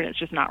power, and it's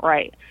just not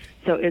right.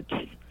 So it's...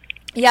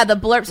 Yeah, the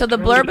blurb. So the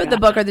blurb of the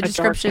book or the a dark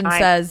description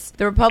time. says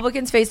the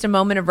Republicans faced a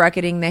moment of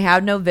reckoning. They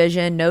had no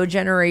vision, no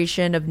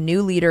generation of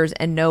new leaders,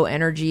 and no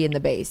energy in the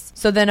base.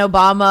 So then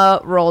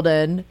Obama rolled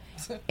in,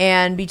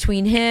 and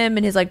between him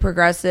and his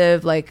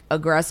aggressive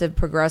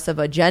progressive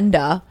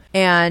agenda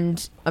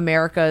and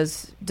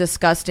America's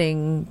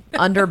disgusting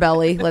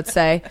underbelly, let's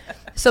say.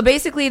 So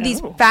basically,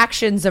 these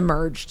factions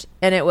emerged,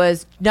 and it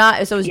was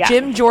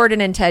Jim Jordan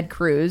and Ted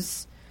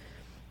Cruz.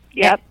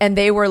 Yep. And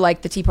they were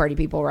like the Tea Party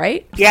people,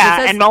 right? Yeah,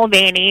 So it says and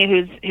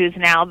Mulvaney, who's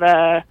now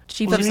the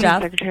Chief of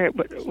Staff. Secretary,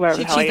 whatever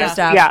the hell Chief he of is.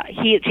 Staff. Yeah,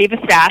 Chief of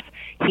Staff.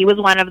 He was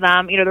one of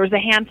them. There was a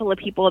handful of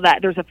people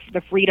that there's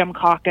the Freedom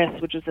Caucus,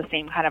 which is the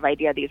same kind of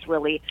idea.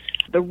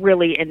 The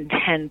really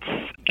intense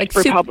Like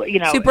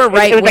it super was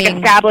right like wing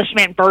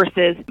establishment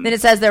versus. Then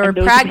it says there were and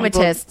those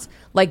pragmatists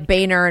like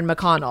Boehner and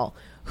McConnell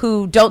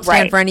who don't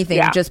stand Right, for anything,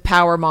 yeah. just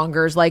power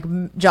mongers. Like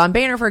John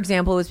Boehner, for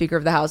example, was Speaker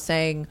of the House,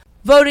 saying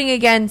voting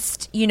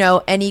against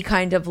any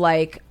kind of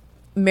like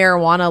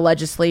marijuana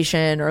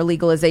legislation or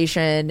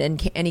legalization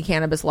and any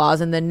cannabis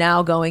laws, and then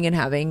now going and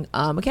having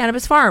a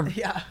cannabis farm.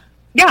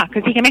 Yeah,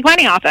 because he can make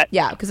money off it.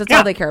 Yeah, because that's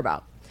all they care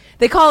about.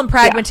 They call them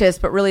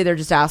pragmatists, but really they're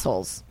just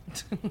assholes.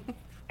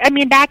 I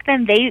mean, back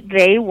then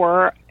they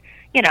were,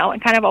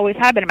 and kind of always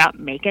have been about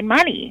making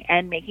money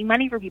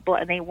for people,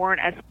 and they weren't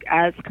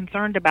as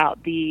concerned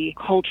about the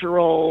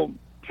cultural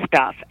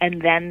stuff.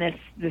 And then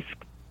this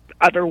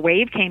other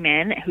wave came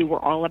in who were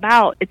all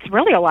about, it's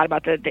really a lot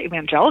about the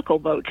evangelical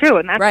vote too,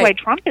 and that's why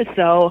Trump is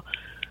so...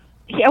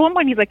 At one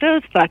point, he's like,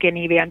 those fucking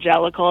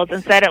evangelicals,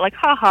 and said it like,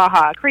 ha, ha,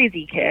 ha,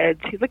 crazy kids.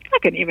 He's like,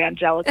 fucking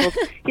evangelicals.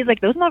 He's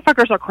like, those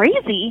motherfuckers are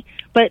crazy,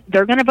 but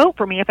they're going to vote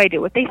for me if I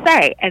do what they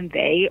say. And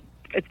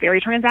it's very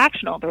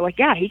transactional. They're like,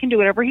 yeah, he can do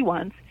whatever he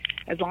wants,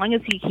 as long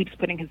as he keeps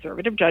putting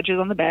conservative judges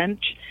on the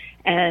bench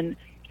and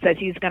says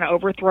he's going to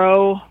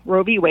overthrow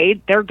Roe v.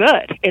 Wade, they're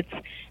good. It's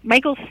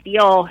Michael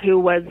Steele, who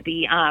was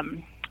the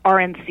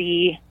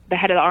RNC, the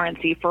head of the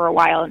RNC for a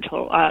while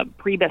until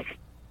Priebus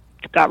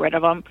got rid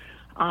of him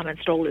and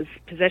stole his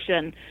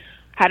position,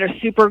 had a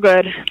super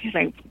good,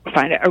 I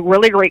find it, a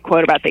really great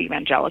quote about the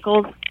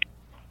evangelicals.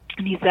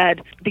 And he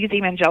said, these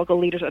evangelical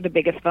leaders are the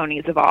biggest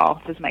phonies of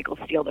all, says Michael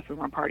Steele, the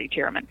former party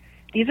chairman.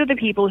 These are the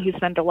people who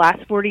spent the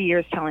last 40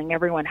 years telling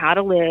everyone how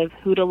to live,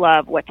 who to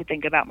love, what to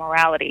think about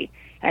morality.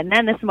 And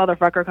then this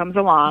motherfucker comes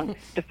along,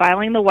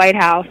 defiling the White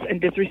House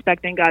and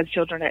disrespecting God's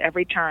children at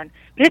every turn.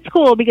 But it's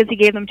cool because he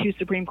gave them 2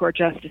 Supreme Court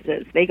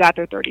justices. They got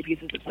their 30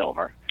 pieces of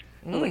silver.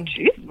 I was like,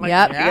 geez,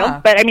 Yep. Yeah.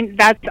 But, I mean,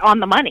 that's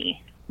on the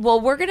money. Well,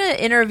 we're going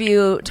to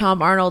interview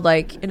Tom Arnold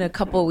like in a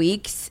couple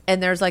weeks.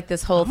 And there's like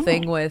this whole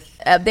thing with,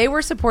 they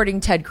were supporting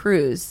Ted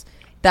Cruz,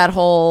 that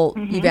whole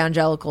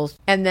evangelicals.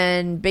 And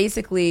then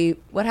basically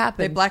what They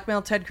happened?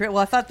 blackmailed Ted Cruz. Well,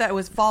 I thought that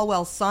was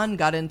Falwell's son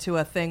got into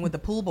a thing with the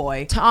pool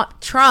boy.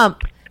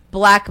 Trump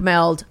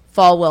blackmailed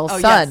Falwell's Oh,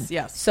 son.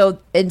 yes. So,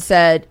 and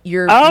said,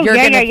 you're Oh,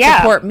 going to yeah.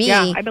 support me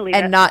Yeah, I believe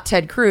and it. not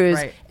Ted Cruz.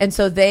 Right. And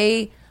so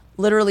they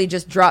literally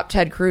just dropped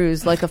Ted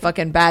Cruz like a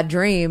fucking bad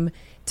dream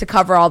to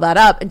cover all that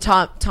up. And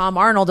Tom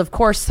Arnold, of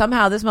course,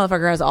 somehow this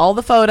motherfucker has all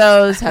the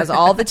photos, has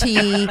all the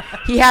tea.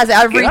 He has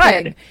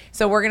everything. Good.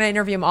 So we're going to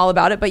interview him all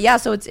about it. But yeah,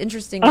 so it's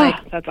interesting. Oh,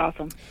 Like, that's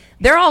awesome.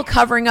 they're all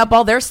covering up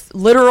all their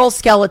literal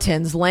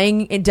skeletons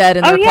laying dead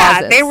in Oh their yeah,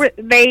 closets.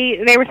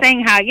 they were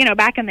saying how, you know,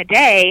 back in the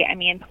day, I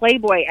mean,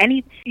 Playboy,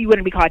 you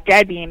wouldn't be caught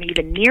dead being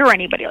even near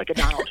anybody like a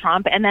Donald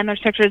Trump. And then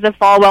there's pictures of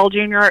Falwell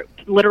Jr.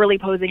 literally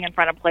posing in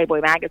front of Playboy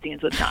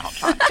magazines with Donald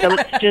Trump. So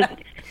it's just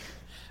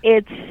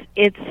it's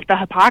the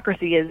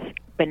hypocrisy is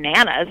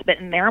bananas, but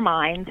in their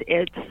minds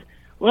it's,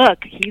 look,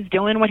 he's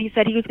doing what he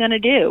said he was going to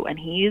do, and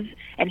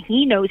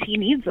he knows he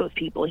needs those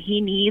people. He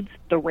needs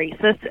the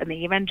racists and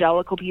the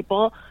evangelical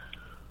people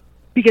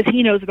because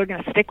he knows they're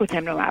going to stick with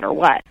him no matter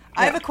what.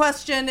 I have a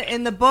question.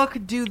 In the book,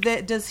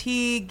 does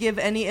he give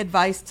any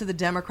advice to the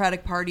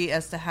Democratic Party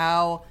as to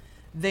how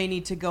they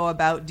need to go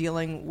about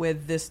dealing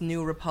with this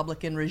new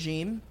Republican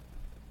regime?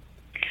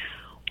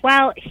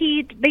 Well,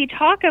 they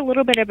talk a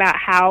little bit about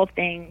how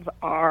things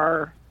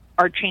are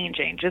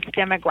changing, just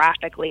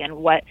demographically, and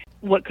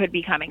what could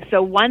be coming.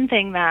 So one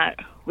thing that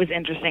was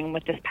interesting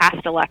with this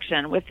past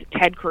election with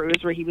Ted Cruz,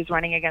 where he was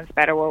running against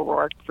Beto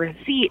O'Rourke for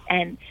his seat,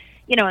 and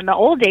you know, in the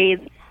old days,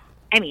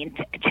 I mean,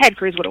 Ted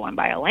Cruz would have won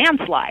by a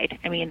landslide.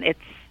 I mean,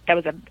 that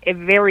was a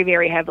very,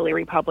 very heavily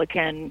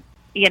Republican,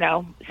 you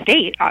know,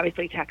 state,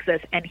 obviously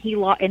Texas, and he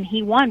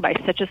won by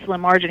such a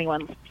slim margin. He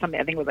won something,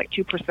 I think it was like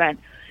 2%.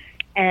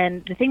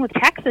 And the thing with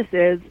Texas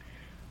is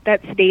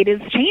that state is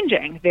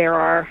changing. There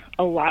are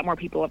a lot more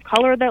people of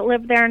color that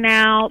live there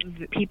now.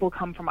 People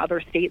come from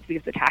other states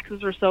because the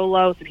taxes are so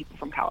low, so people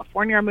from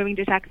California are moving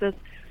to Texas.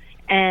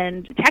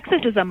 And Texas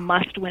is a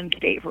must-win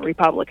state for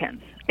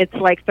Republicans. It's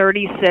like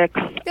 36 It's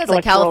like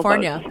electoral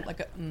California.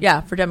 votes.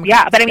 Yeah, for Democrats.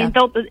 Yeah, but I mean,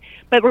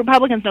 but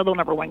Republicans know they'll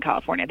never win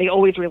California. They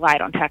always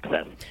relied on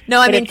Texas. No,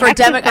 I But mean if for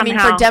Texas for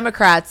somehow-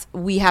 Democrats,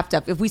 we have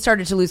to. If we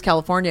started to lose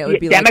California, it would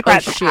be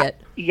Democrats, like, oh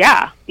shit.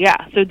 Yeah.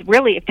 So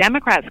really, if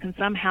Democrats can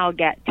somehow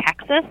get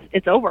Texas,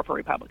 it's over for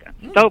Republicans.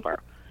 It's over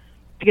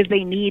because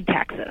they need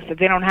Texas. If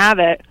they don't have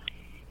it,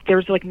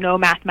 there's like no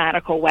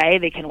mathematical way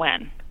they can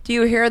win. Do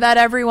you hear that,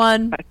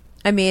 everyone?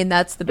 I mean,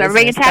 that's the business.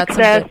 Everybody in That's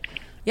Texas.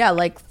 something- yeah,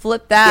 like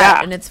flip that,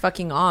 Yeah. and it's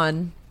fucking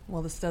on.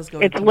 Well, this does go.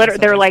 It's into literally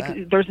they're Minnesota,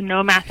 like there's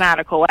no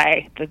mathematical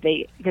way that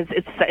because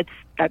it's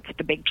that's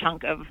the big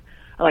chunk of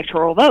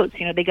electoral votes.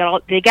 You know, they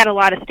get a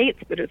lot of states,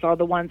 but it's all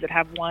the ones that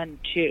have 1,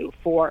 2,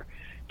 4.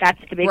 That's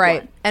the big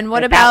Right. one. And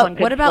what If that one about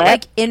could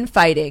like flip,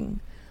 infighting?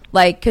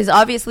 Like, because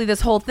obviously the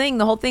whole thing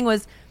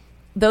was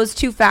those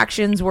two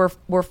factions were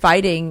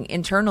fighting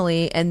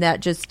internally, and that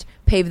just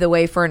paved the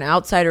way for an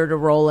outsider to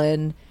roll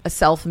in, a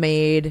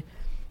self-made,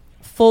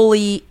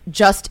 fully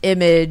just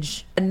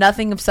image,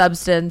 nothing of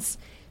substance.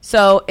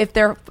 So if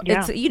they're,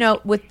 it's, you know,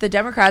 with the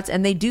Democrats,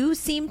 and they do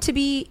seem to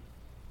be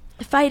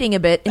fighting a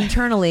bit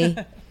internally.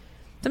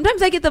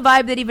 Sometimes I get the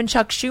vibe that even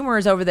Chuck Schumer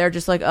is over there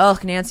just like, oh,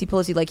 Nancy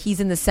Pelosi, like he's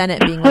in the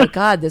Senate being like,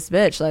 God, this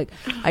bitch, like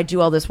I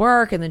do all this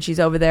work, and then she's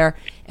over there.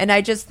 And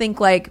I just think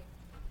like,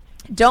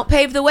 don't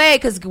pave the way,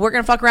 because we're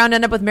going to fuck around and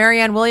end up with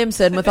Marianne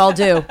Williamson with all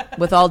due.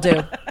 look,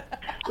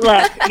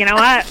 you know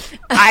what?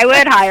 I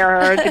would hire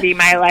her to be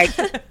my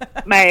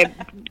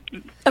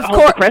Of hold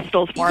course. the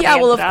crystals for me. Yeah,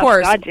 and well, of stuff.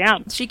 course. God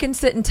damn. She can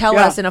sit and tell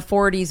Yeah. us in a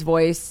 40s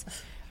voice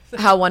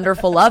how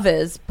wonderful love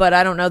is, but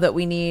I don't know that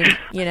we need,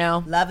 you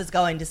know. Love is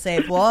going to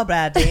save war,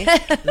 Bradley.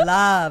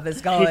 Love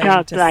is going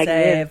talks to like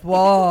save this.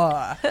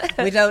 war.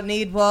 We don't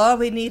need war.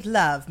 We need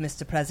love,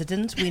 Mr.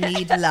 President. We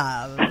need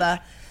love.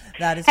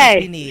 That is what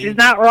we Hey, need. she's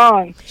not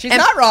wrong. She's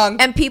not wrong.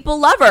 And people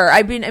love her.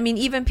 I mean,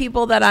 even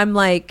people that I'm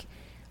like,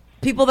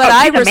 people that Oh,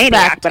 I she's a respect,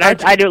 maniac,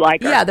 but I do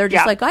like her. Yeah, they're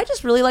just Yeah. like, I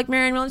just really like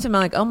Marianne Williamson.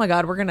 I'm like, oh my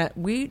god,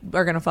 we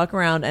are gonna fuck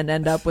around and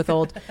end up with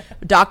old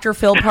Dr.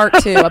 Phil Part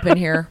 2 up in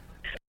here.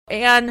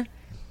 And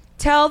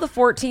tell the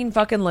 14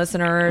 fucking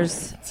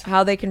listeners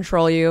how they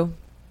control you.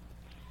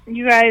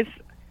 You guys,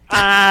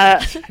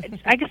 I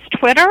guess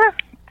Twitter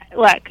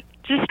Look,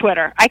 just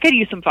Twitter. I could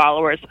use some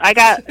followers.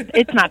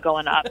 It's not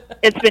going up.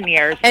 It's been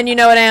years. And you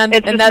know what, Ann?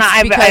 It's and just that's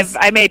not, because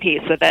I made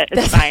peace with it.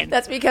 It's fine.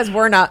 that's because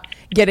we're not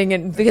getting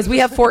in, because we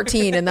have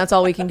 14 and that's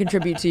all we can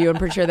contribute to you. I'm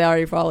pretty sure they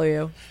already follow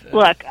you.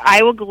 Look,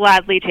 I will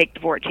gladly take the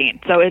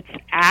 14. So it's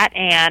at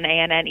Anne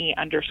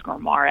 _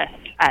 Morris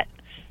at,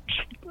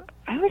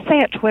 I would say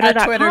at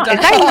twitter.com. Is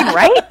that even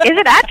right? Is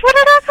it at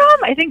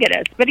twitter.com? I think it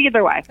is. But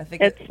either way, that's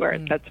where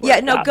that's where Yeah,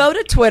 it's no, at. go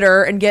to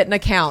Twitter and get an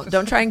account.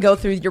 Don't try and go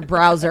through your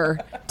browser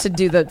to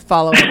do the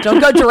follow-up. Don't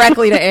go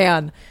directly to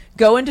Anne.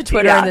 Go into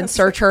Twitter and then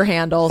search her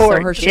handle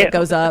so her shit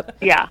goes up.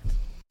 Yeah.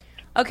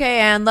 Okay,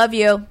 Anne, love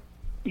you.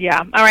 Yeah.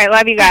 All right.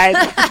 Love you guys.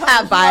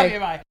 Bye. Love you,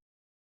 bye.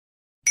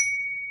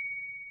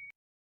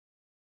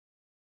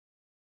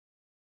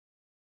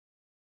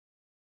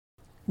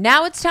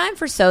 Now it's time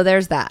for So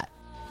There's That.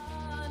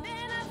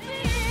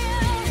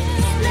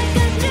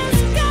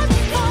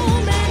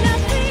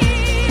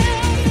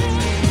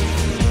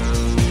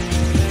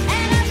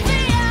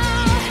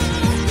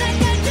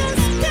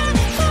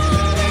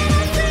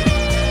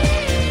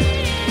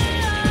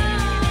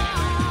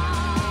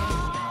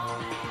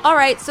 All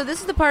right, so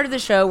this is the part of the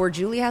show where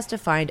Julie has to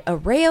find a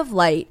ray of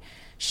light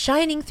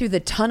shining through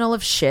the tunnel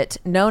of shit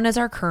known as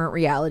our current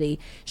reality.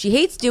 She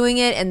hates doing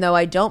it, and though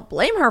I don't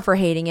blame her for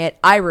hating it,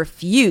 I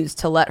refuse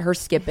to let her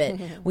skip it.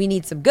 We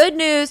need some good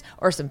news,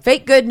 or some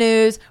fake good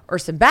news, or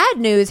some bad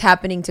news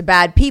happening to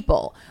bad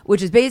people,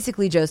 which is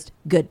basically just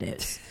good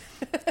news.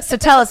 So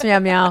tell us, Meow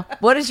Meow,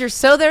 what is your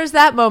So There's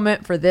That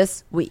moment for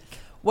this week?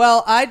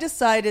 Well, I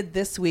decided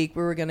this week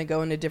we were going to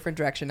go in a different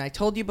direction. I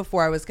told you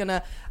before I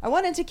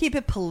wanted to keep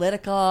it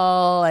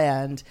political,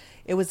 and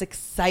it was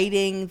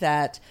exciting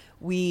that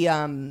we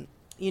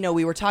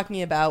were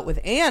talking about with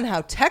Anne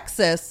how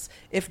Texas,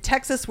 if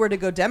Texas were to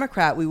go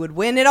Democrat, we would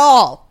win it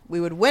all.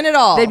 We would win it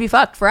all. They'd be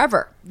fucked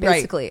forever,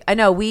 basically. Right. I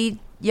know, we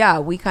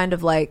kind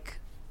of like,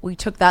 we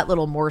took that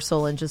little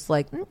morsel and just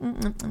like,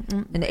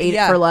 and ate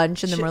it for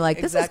lunch, and then we're like,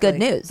 this is good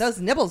news.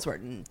 Those nibbles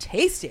were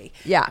tasty.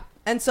 Yeah.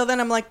 And so then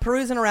I'm like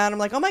perusing around. I'm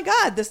like, oh my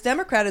God, this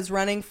Democrat is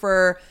running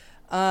for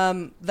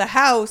the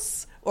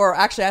House, or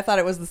actually I thought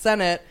it was the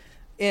Senate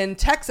in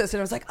Texas. And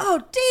I was like,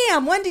 oh,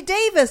 damn, Wendy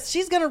Davis,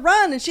 she's going to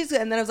run. And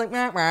then I was like,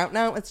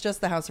 no, it's just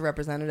the House of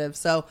Representatives.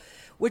 So,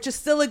 which is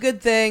still a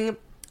good thing.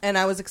 And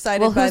I was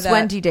excited by that. Who's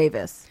Wendy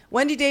Davis?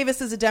 Wendy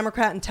Davis is a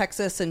Democrat in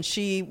Texas, and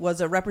she was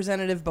a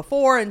representative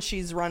before, and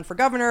she's run for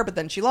governor, but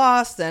then she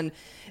lost. And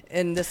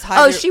in this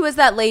she was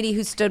that lady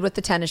who stood with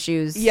the tennis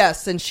shoes.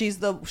 Yes, and she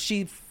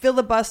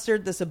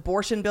filibustered this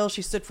abortion bill.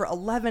 She stood for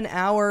 11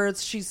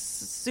 hours. She's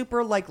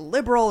super like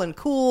liberal and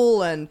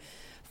cool and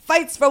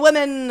fights for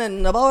women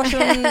and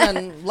abortion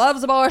and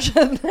loves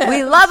abortion.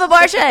 We love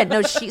abortion.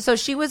 No,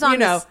 she was on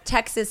this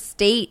Texas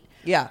state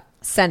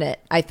Senate,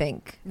 I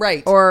think.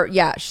 Right. Or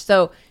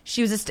so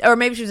she was or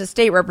maybe she was a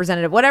state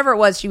representative. Whatever it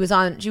was, she was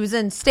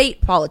in state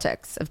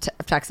politics of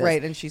Texas.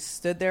 Right, and she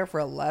stood there for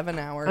 11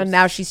 hours. And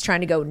now she's trying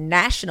to go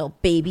national,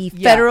 baby,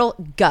 federal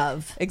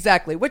gov.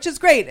 Exactly, which is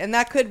great, and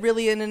that could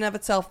really in and of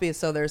itself be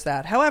So There's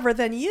That. However,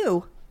 then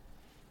you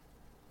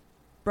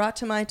brought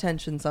to my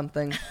attention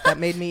something that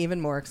made me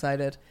even more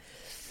excited.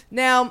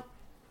 Now,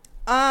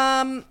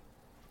 I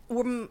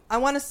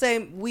want to say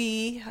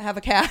we have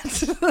a cat.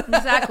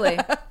 Exactly.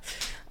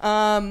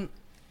 And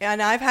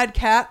I've had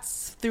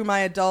cats through my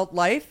adult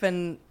life,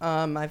 and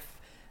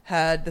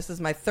this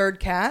is my third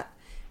cat.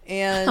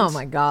 And oh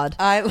my God.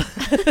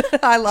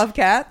 I love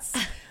cats.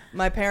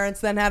 My parents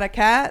then had a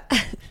cat.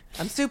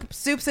 I'm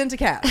soups into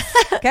cats.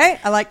 Okay?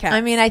 I like cats.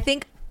 I mean, I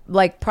think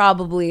like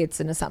probably it's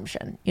an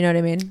assumption. You know what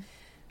I mean?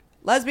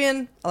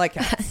 Lesbian, I like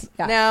cats.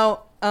 Yeah.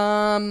 Now,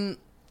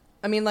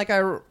 I mean, like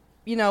I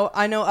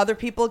know other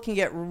people can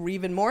get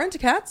even more into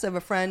cats. I have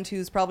a friend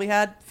who's probably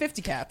had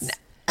 50 cats.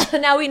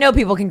 Now we know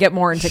people can get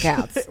more into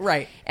cats.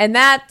 Right. And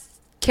that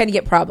can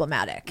get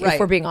problematic, if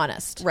we're being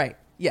honest. Right.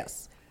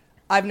 Yes.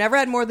 I've never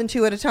had more than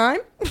 2 at a time.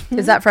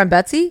 Is that from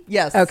Betsy?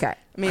 Yes. Okay.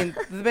 I mean,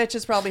 the bitch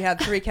has probably had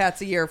 3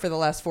 cats a year for the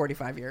last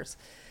 45 years.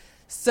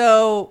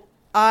 So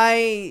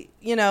my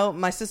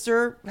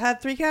sister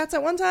had 3 cats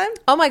at one time.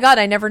 Oh my God,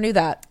 I never knew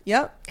that.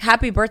 Yep.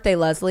 Happy birthday,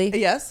 Leslie.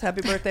 Yes,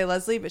 happy birthday,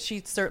 Leslie. But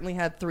she certainly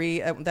had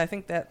 3. I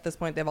think that at this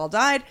point they've all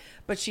died,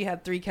 but she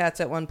had 3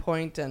 cats at one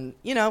point, and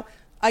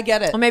I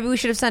get it. Well, maybe we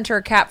should have sent her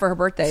a cat for her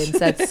birthday and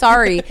said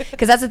sorry,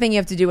 because that's the thing you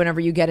have to do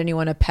whenever you get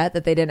anyone a pet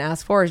that they didn't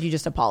ask for, is you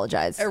just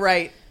apologize.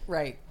 Right.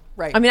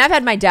 I mean, I've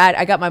had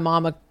I got my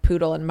mom a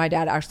poodle, and my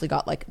dad actually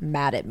got like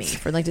mad at me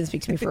for didn't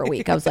speak to me for a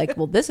week. I was like,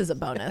 well, this is a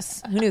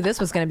bonus. Who knew this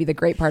was going to be the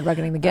great part about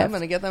getting the gift? I'm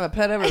going to get them a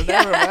pet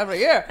every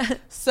year.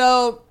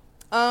 So,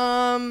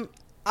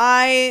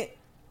 I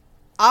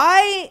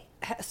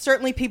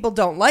certainly people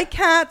don't like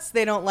cats.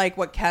 They don't like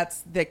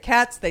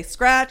they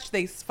scratch,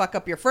 they fuck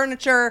up your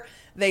furniture,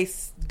 they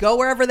go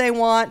wherever they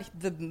want.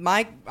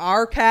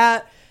 Our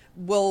cat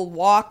will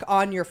walk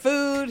on your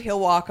food. He'll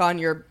walk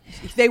on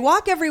they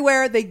walk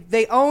everywhere.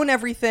 They own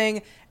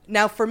everything.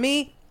 Now for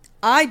me,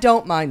 I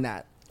don't mind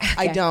that.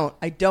 Okay.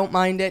 I don't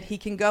mind it. He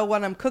can go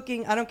when I'm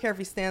cooking. I don't care if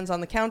he stands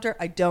on the counter.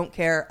 I don't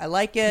care. I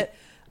like it.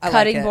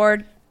 Cutting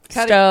board.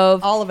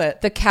 stove, all of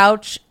it. The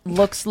couch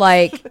looks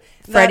like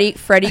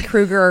Freddy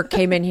Krueger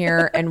came in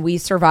here and we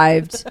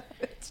survived.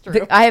 It's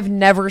true. I have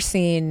never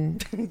seen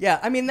Yeah,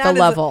 I mean, the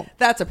level.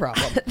 That's a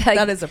problem. like,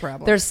 that is a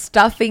problem. There's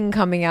stuffing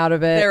coming out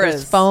of it. There's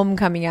is foam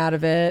coming out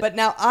of it. But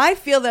now I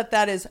feel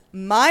that is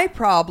my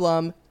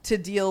problem to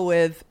deal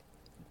with.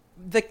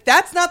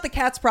 That's not the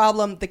cat's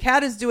problem. The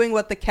cat is doing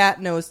what the cat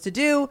knows to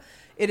do.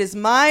 It is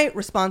my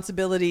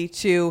responsibility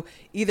to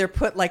either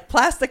put like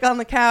plastic on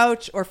the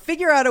couch or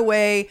figure out a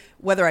way,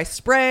 whether I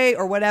spray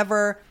or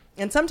whatever.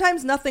 And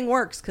sometimes nothing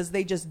works because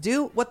they just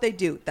do what they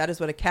do. That is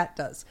what a cat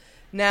does.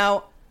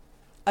 Now,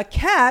 a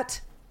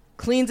cat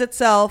cleans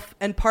itself,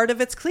 and part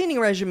of its cleaning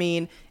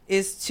regimen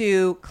is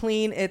to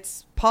clean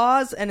its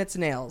paws and its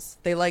nails.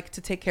 They like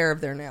to take care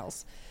of their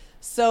nails.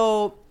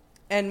 So...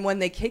 And when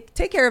they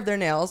take care of their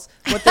nails,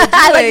 what they're doing...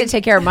 I like to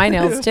take care of my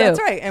nails, too. That's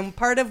right. And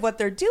part of what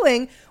they're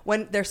doing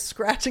when they're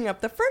scratching up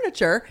the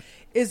furniture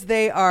is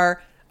they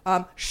are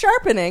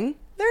sharpening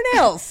their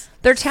nails.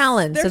 Their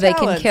talons, so they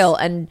can kill.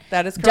 And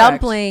that is correct.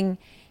 Dumpling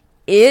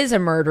is a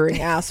murdering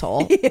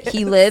asshole.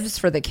 He lives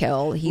for the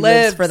kill. He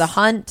lives for the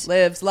hunt.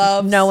 Loves.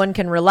 No one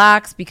can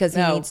relax because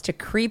he needs to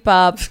creep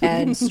up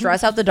and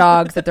stress out the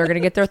dogs that they're going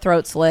to get their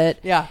throat slit.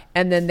 Yeah.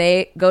 And then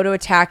they go to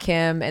attack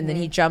him, and then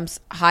he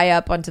jumps high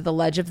up onto the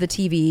ledge of the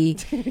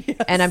TV. Yes.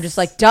 And I'm just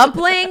like,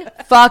 Dumpling,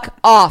 fuck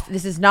off.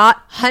 This is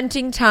not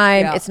hunting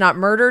time. Yeah. It's not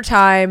murder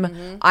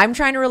time. I'm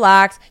trying to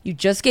relax. You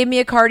just gave me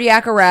a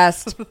cardiac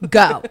arrest.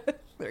 Go.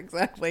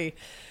 Exactly.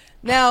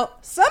 Now,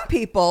 some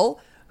people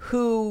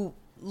who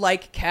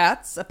like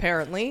cats,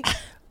 apparently,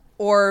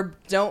 or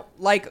don't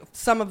like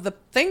some of the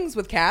things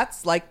with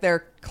cats, like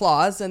their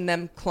claws and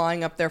them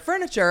clawing up their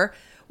furniture,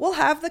 will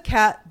have the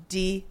cat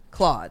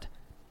declawed.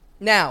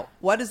 Now,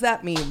 what does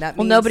that mean? That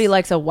means nobody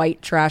likes a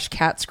white trash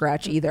cat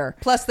scratch either.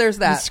 Plus, there's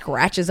that. He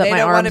scratches up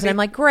my arms, and I'm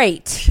like,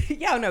 great.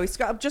 Yeah, no,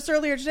 just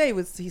earlier today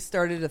he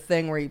started a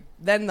thing where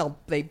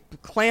they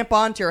clamp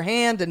onto your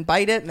hand and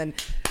bite it and then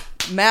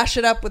mash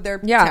it up with their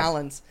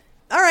talons.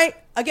 All right,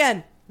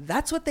 again,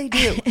 that's what they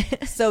do.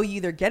 So you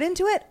either get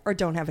into it or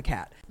don't have a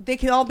cat. They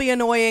can all be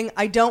annoying.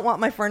 I don't want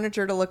my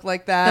furniture to look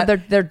like that. No,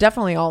 they're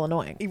definitely all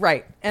annoying.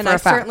 Right. And I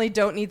certainly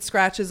don't need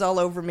scratches all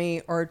over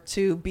me or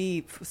to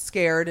be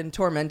scared and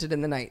tormented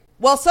in the night.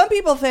 Well, some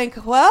people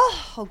think, well,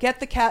 I'll get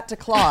the cat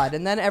declawed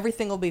and then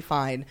everything will be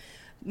fine.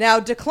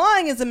 Now,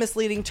 declawing is a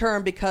misleading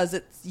term because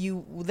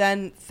you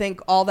then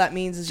think all that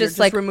means is you're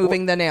just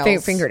removing the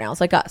nails.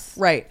 Fingernails, like us.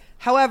 Right.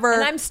 However...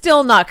 And I'm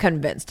still not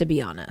convinced, to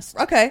be honest.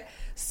 Okay.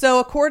 So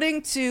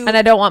according to... And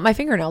I don't want my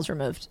fingernails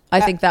removed. I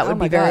think that would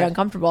be very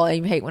uncomfortable.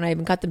 I hate when I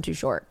even cut them too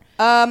short.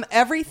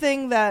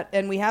 Everything that...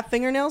 And we have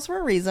fingernails for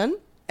a reason.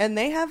 And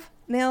they have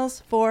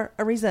nails for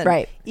a reason.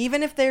 Right.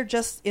 Even if they're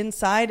just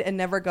inside and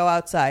never go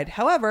outside.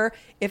 However,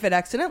 if it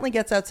accidentally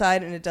gets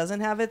outside and it doesn't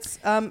have its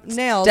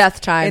nails...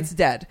 Death time. It's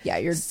dead. Yeah,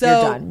 you're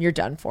done. You're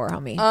done for,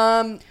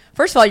 homie.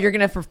 First of all, you're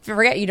going to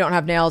forget you don't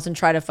have nails and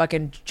try to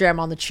fucking jam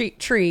on the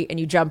tree and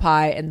you jump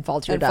high and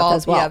fall to your death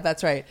as well. Yeah,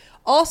 that's right.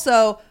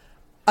 Also...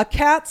 A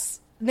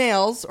cat's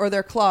nails or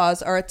their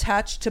claws are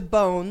attached to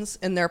bones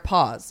in their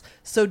paws.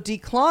 So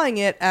declawing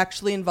it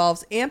actually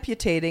involves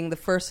amputating the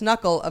first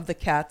knuckle of the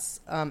cat's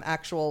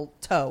actual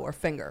toe or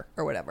finger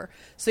or whatever.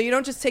 So you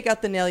don't just take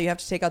out the nail, you have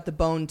to take out the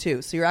bone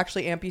too. So you're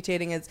actually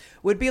amputating it.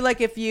 Would be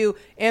like if you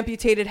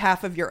amputated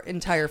half of your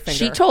entire finger.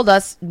 She told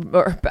us,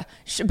 Beth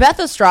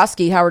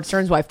Ostrowski, Howard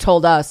Stern's wife,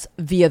 told us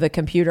via the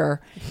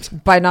computer,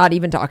 by not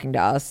even talking to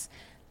us,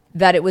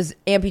 that it was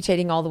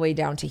amputating all the way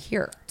down to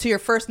here. To your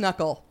first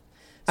knuckle.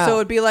 So it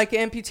would be like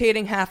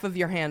amputating half of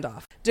your hand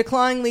off.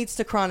 Declawing leads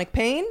to chronic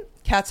pain.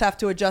 Cats have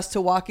to adjust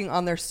to walking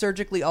on their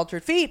surgically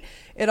altered feet.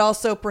 It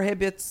also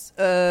prohibits,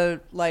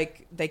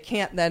 they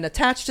can't then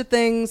attach to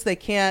things. They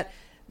can't,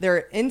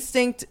 their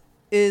instinct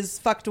is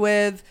fucked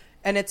with,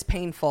 and it's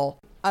painful.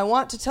 I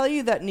want to tell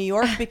you that New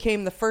York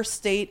became the first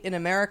state in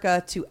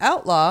America to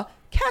outlaw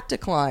cat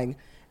declawing.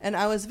 And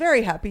I was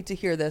very happy to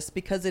hear this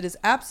because it is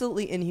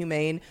absolutely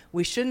inhumane.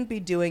 We shouldn't be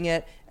doing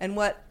it. And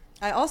what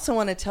I also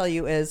want to tell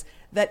you is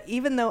that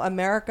even though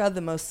America,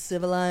 the most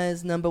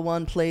civilized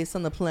 #1 place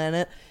on the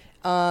planet,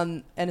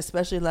 and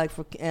especially like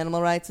for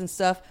animal rights and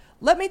stuff,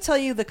 let me tell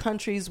you the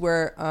countries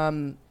where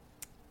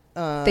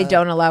they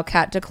don't allow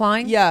cat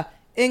declawing. Yeah,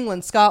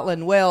 England,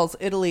 Scotland, Wales,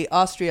 Italy,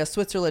 Austria,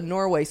 Switzerland,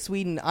 Norway,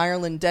 Sweden,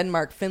 Ireland,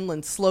 Denmark,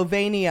 Finland,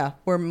 Slovenia,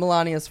 where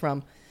Melania's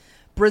from,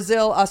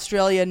 Brazil,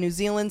 Australia, New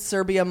Zealand,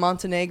 Serbia,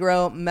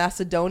 Montenegro,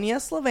 Macedonia,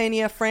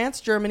 Slovenia, France,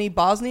 Germany,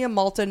 Bosnia,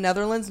 Malta,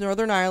 Netherlands,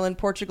 Northern Ireland,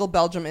 Portugal,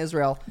 Belgium,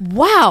 Israel.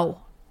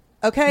 Wow.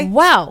 Okay.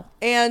 Wow.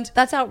 And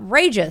that's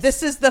outrageous.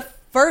 This is the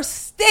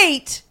first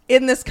state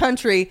in this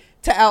country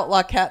to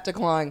outlaw cat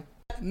declawing.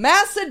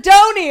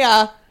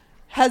 Macedonia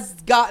has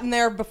gotten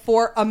there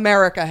before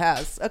America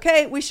has.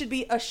 Okay. We should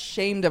be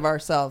ashamed of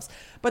ourselves.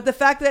 But the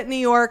fact that New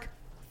York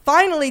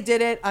finally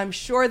did it, I'm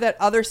sure that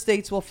other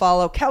states will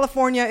follow.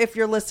 California, if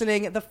you're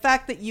listening, the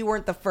fact that you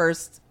weren't the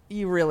first,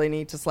 you really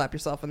need to slap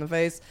yourself in the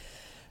face.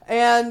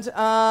 And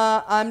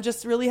I'm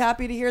just really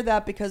happy to hear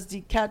that because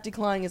cat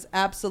declawing is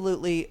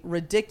absolutely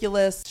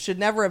ridiculous. Should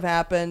never have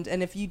happened.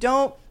 And if you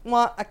don't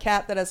want a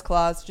cat that has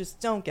claws, just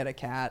don't get a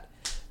cat.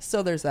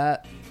 So there's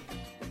that.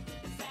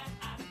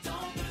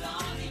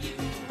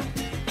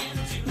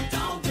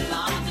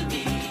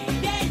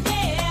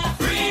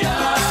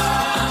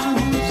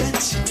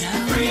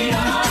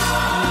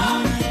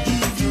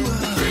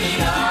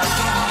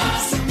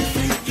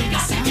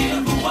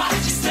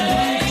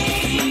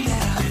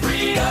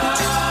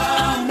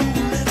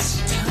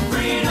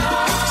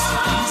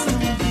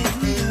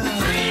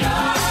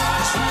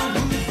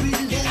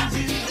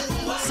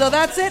 So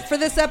that's it for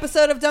this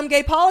episode of Dumb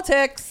Gay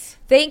Politics.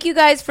 Thank you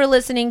guys for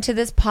listening to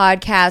this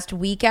podcast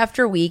week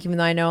after week, even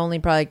though I know only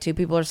probably like 2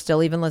 people are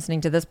still even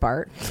listening to this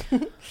part.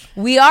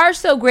 We are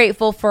so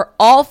grateful for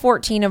all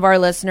 14 of our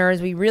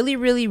listeners. We really,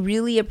 really,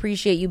 really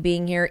appreciate you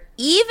being here,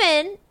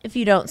 even if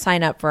you don't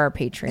sign up for our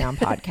Patreon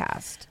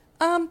podcast.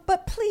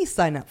 But please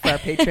sign up for our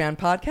Patreon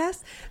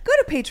podcast. Go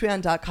to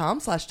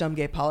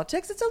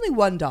patreon.com/dumbgaypolitics. It's only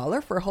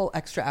 $1 for a whole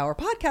extra hour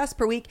podcast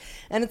per week,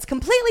 and it's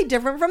completely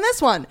different from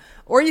this one.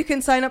 Or you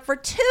can sign up for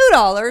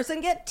 $2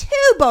 and get 2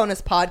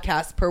 bonus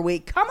podcasts per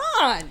week. Come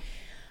on.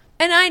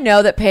 And I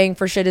know that paying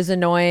for shit is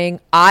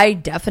annoying. I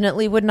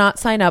definitely would not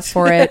sign up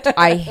for it.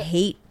 I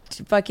hate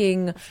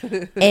fucking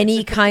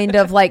any kind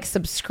of like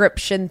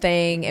subscription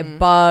thing. It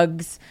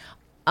bugs,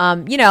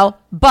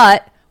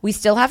 but we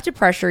still have to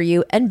pressure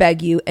you and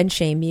beg you and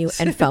shame you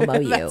and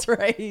FOMO you. That's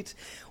right.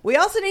 We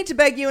also need to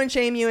beg you and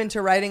shame you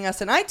into writing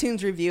us an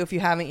iTunes review if you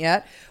haven't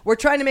yet. We're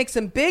trying to make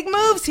some big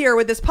moves here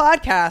with this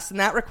podcast, and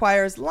that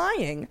requires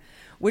lying,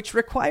 which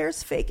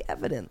requires fake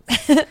evidence,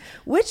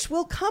 which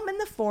will come in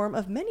the form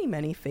of many,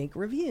 many fake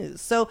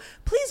reviews. So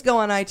please go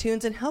on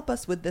iTunes and help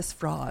us with this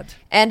fraud.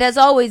 And as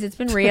always, it's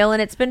been real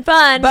and it's been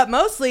fun. But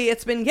mostly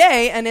it's been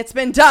gay and it's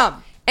been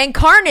dumb. And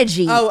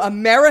Carnage. Oh,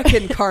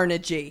 American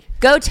Carnage.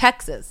 Go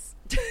Texas.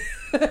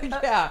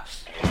 Yeah.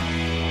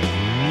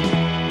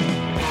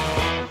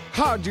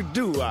 How'd you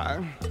do?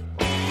 I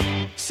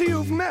see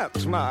you've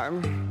met my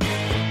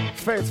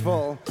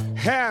faithful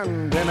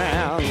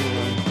handyman.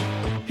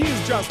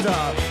 He's just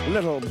a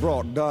little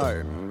brought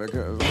down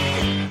because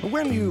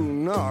when you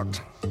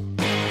knocked,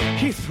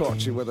 he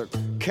thought you were the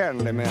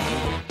candy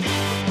man.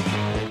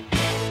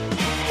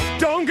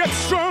 Don't get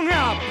strung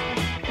up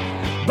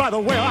by the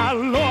way I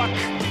look.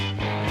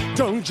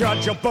 Don't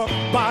judge a book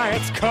by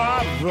its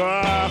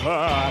cover.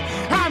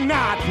 I'm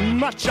not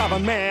much of a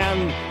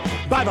man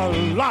by the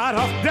light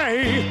of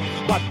day,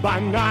 but by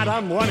night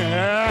I'm one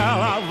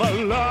hell of a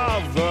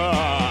lover.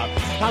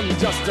 I'm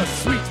just a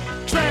sweet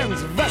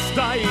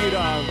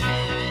transvestite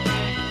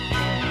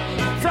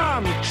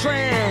from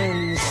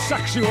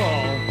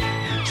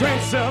transsexual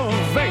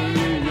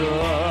Transylvania.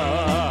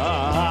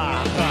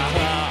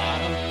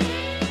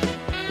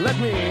 Let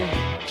me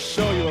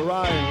show you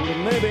around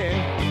and maybe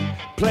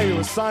play you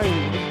a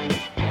sign.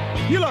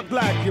 You look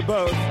like you're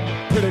both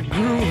pretty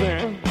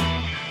groovy.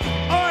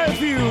 Or if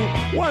you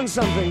want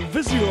something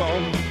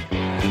visual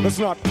that's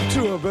not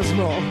too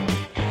abysmal,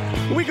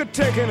 we could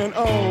take in an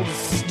old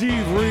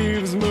Steve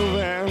Reeves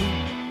movie.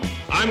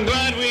 I'm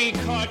glad we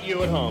caught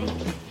you at home.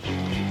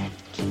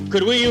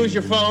 Could we use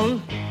your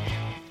phone?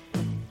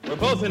 We're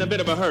both in a bit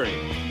of a hurry.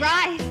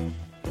 Right.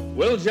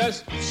 We'll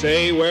just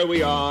say where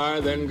we are,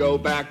 then go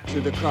back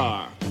to the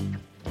car.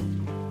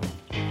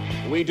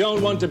 We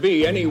don't want to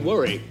be any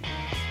worry.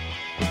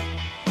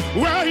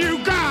 Well,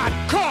 you got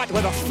caught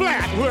with a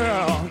flat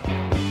world.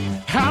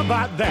 How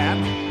about that?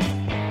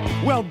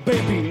 Well,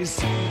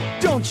 babies,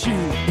 don't you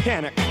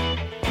panic.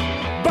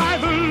 By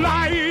the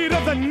light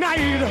of the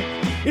night,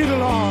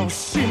 it'll all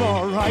seem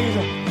alright.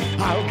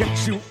 I'll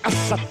get you a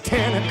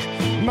satanic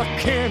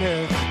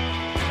mechanic.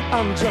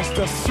 I'm just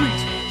a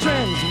sweet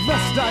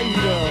transvestite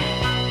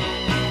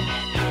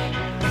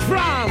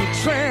from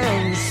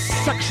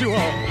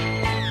transsexual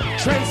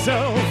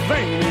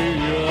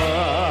Transylvania.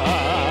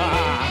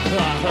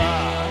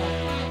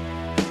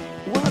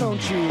 Why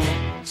don't you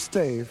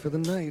stay for the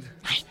night?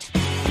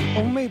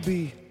 Or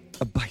maybe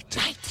a bite.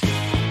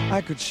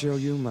 I could show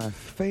you my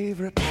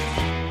favorite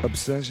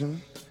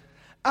obsession.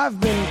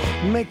 I've been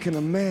making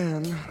a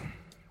man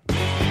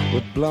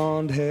with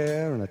blonde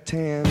hair and a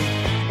tan,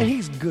 and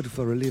he's good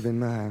for relieving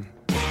my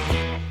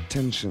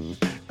tension.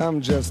 I'm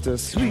just a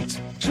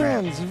sweet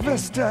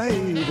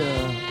transvestite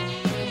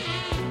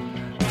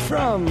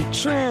from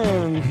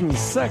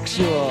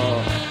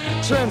transsexual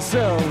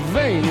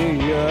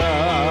Transylvania.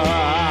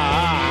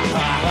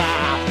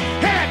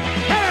 Hey,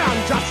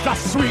 I'm just a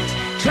sweet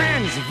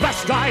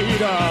transvestite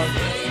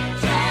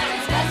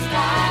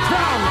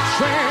from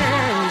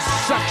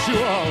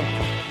transsexual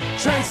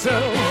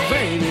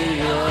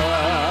Transylvania.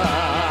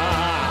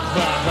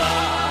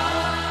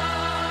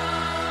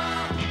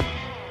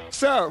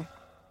 So,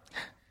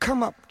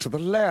 come up to the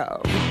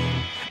lab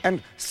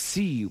and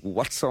see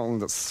what's on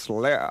the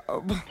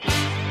slab.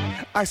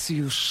 I see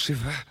you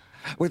shiver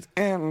with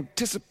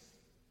anticipation.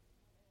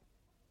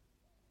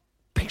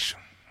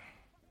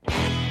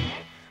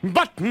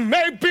 But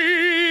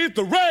maybe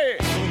the rain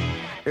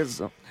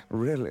is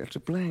really to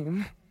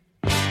blame.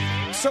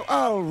 So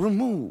I'll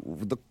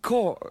remove the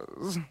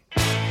cause.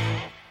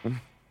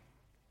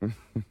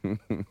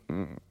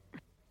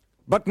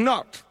 But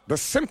not the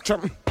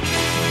symptom.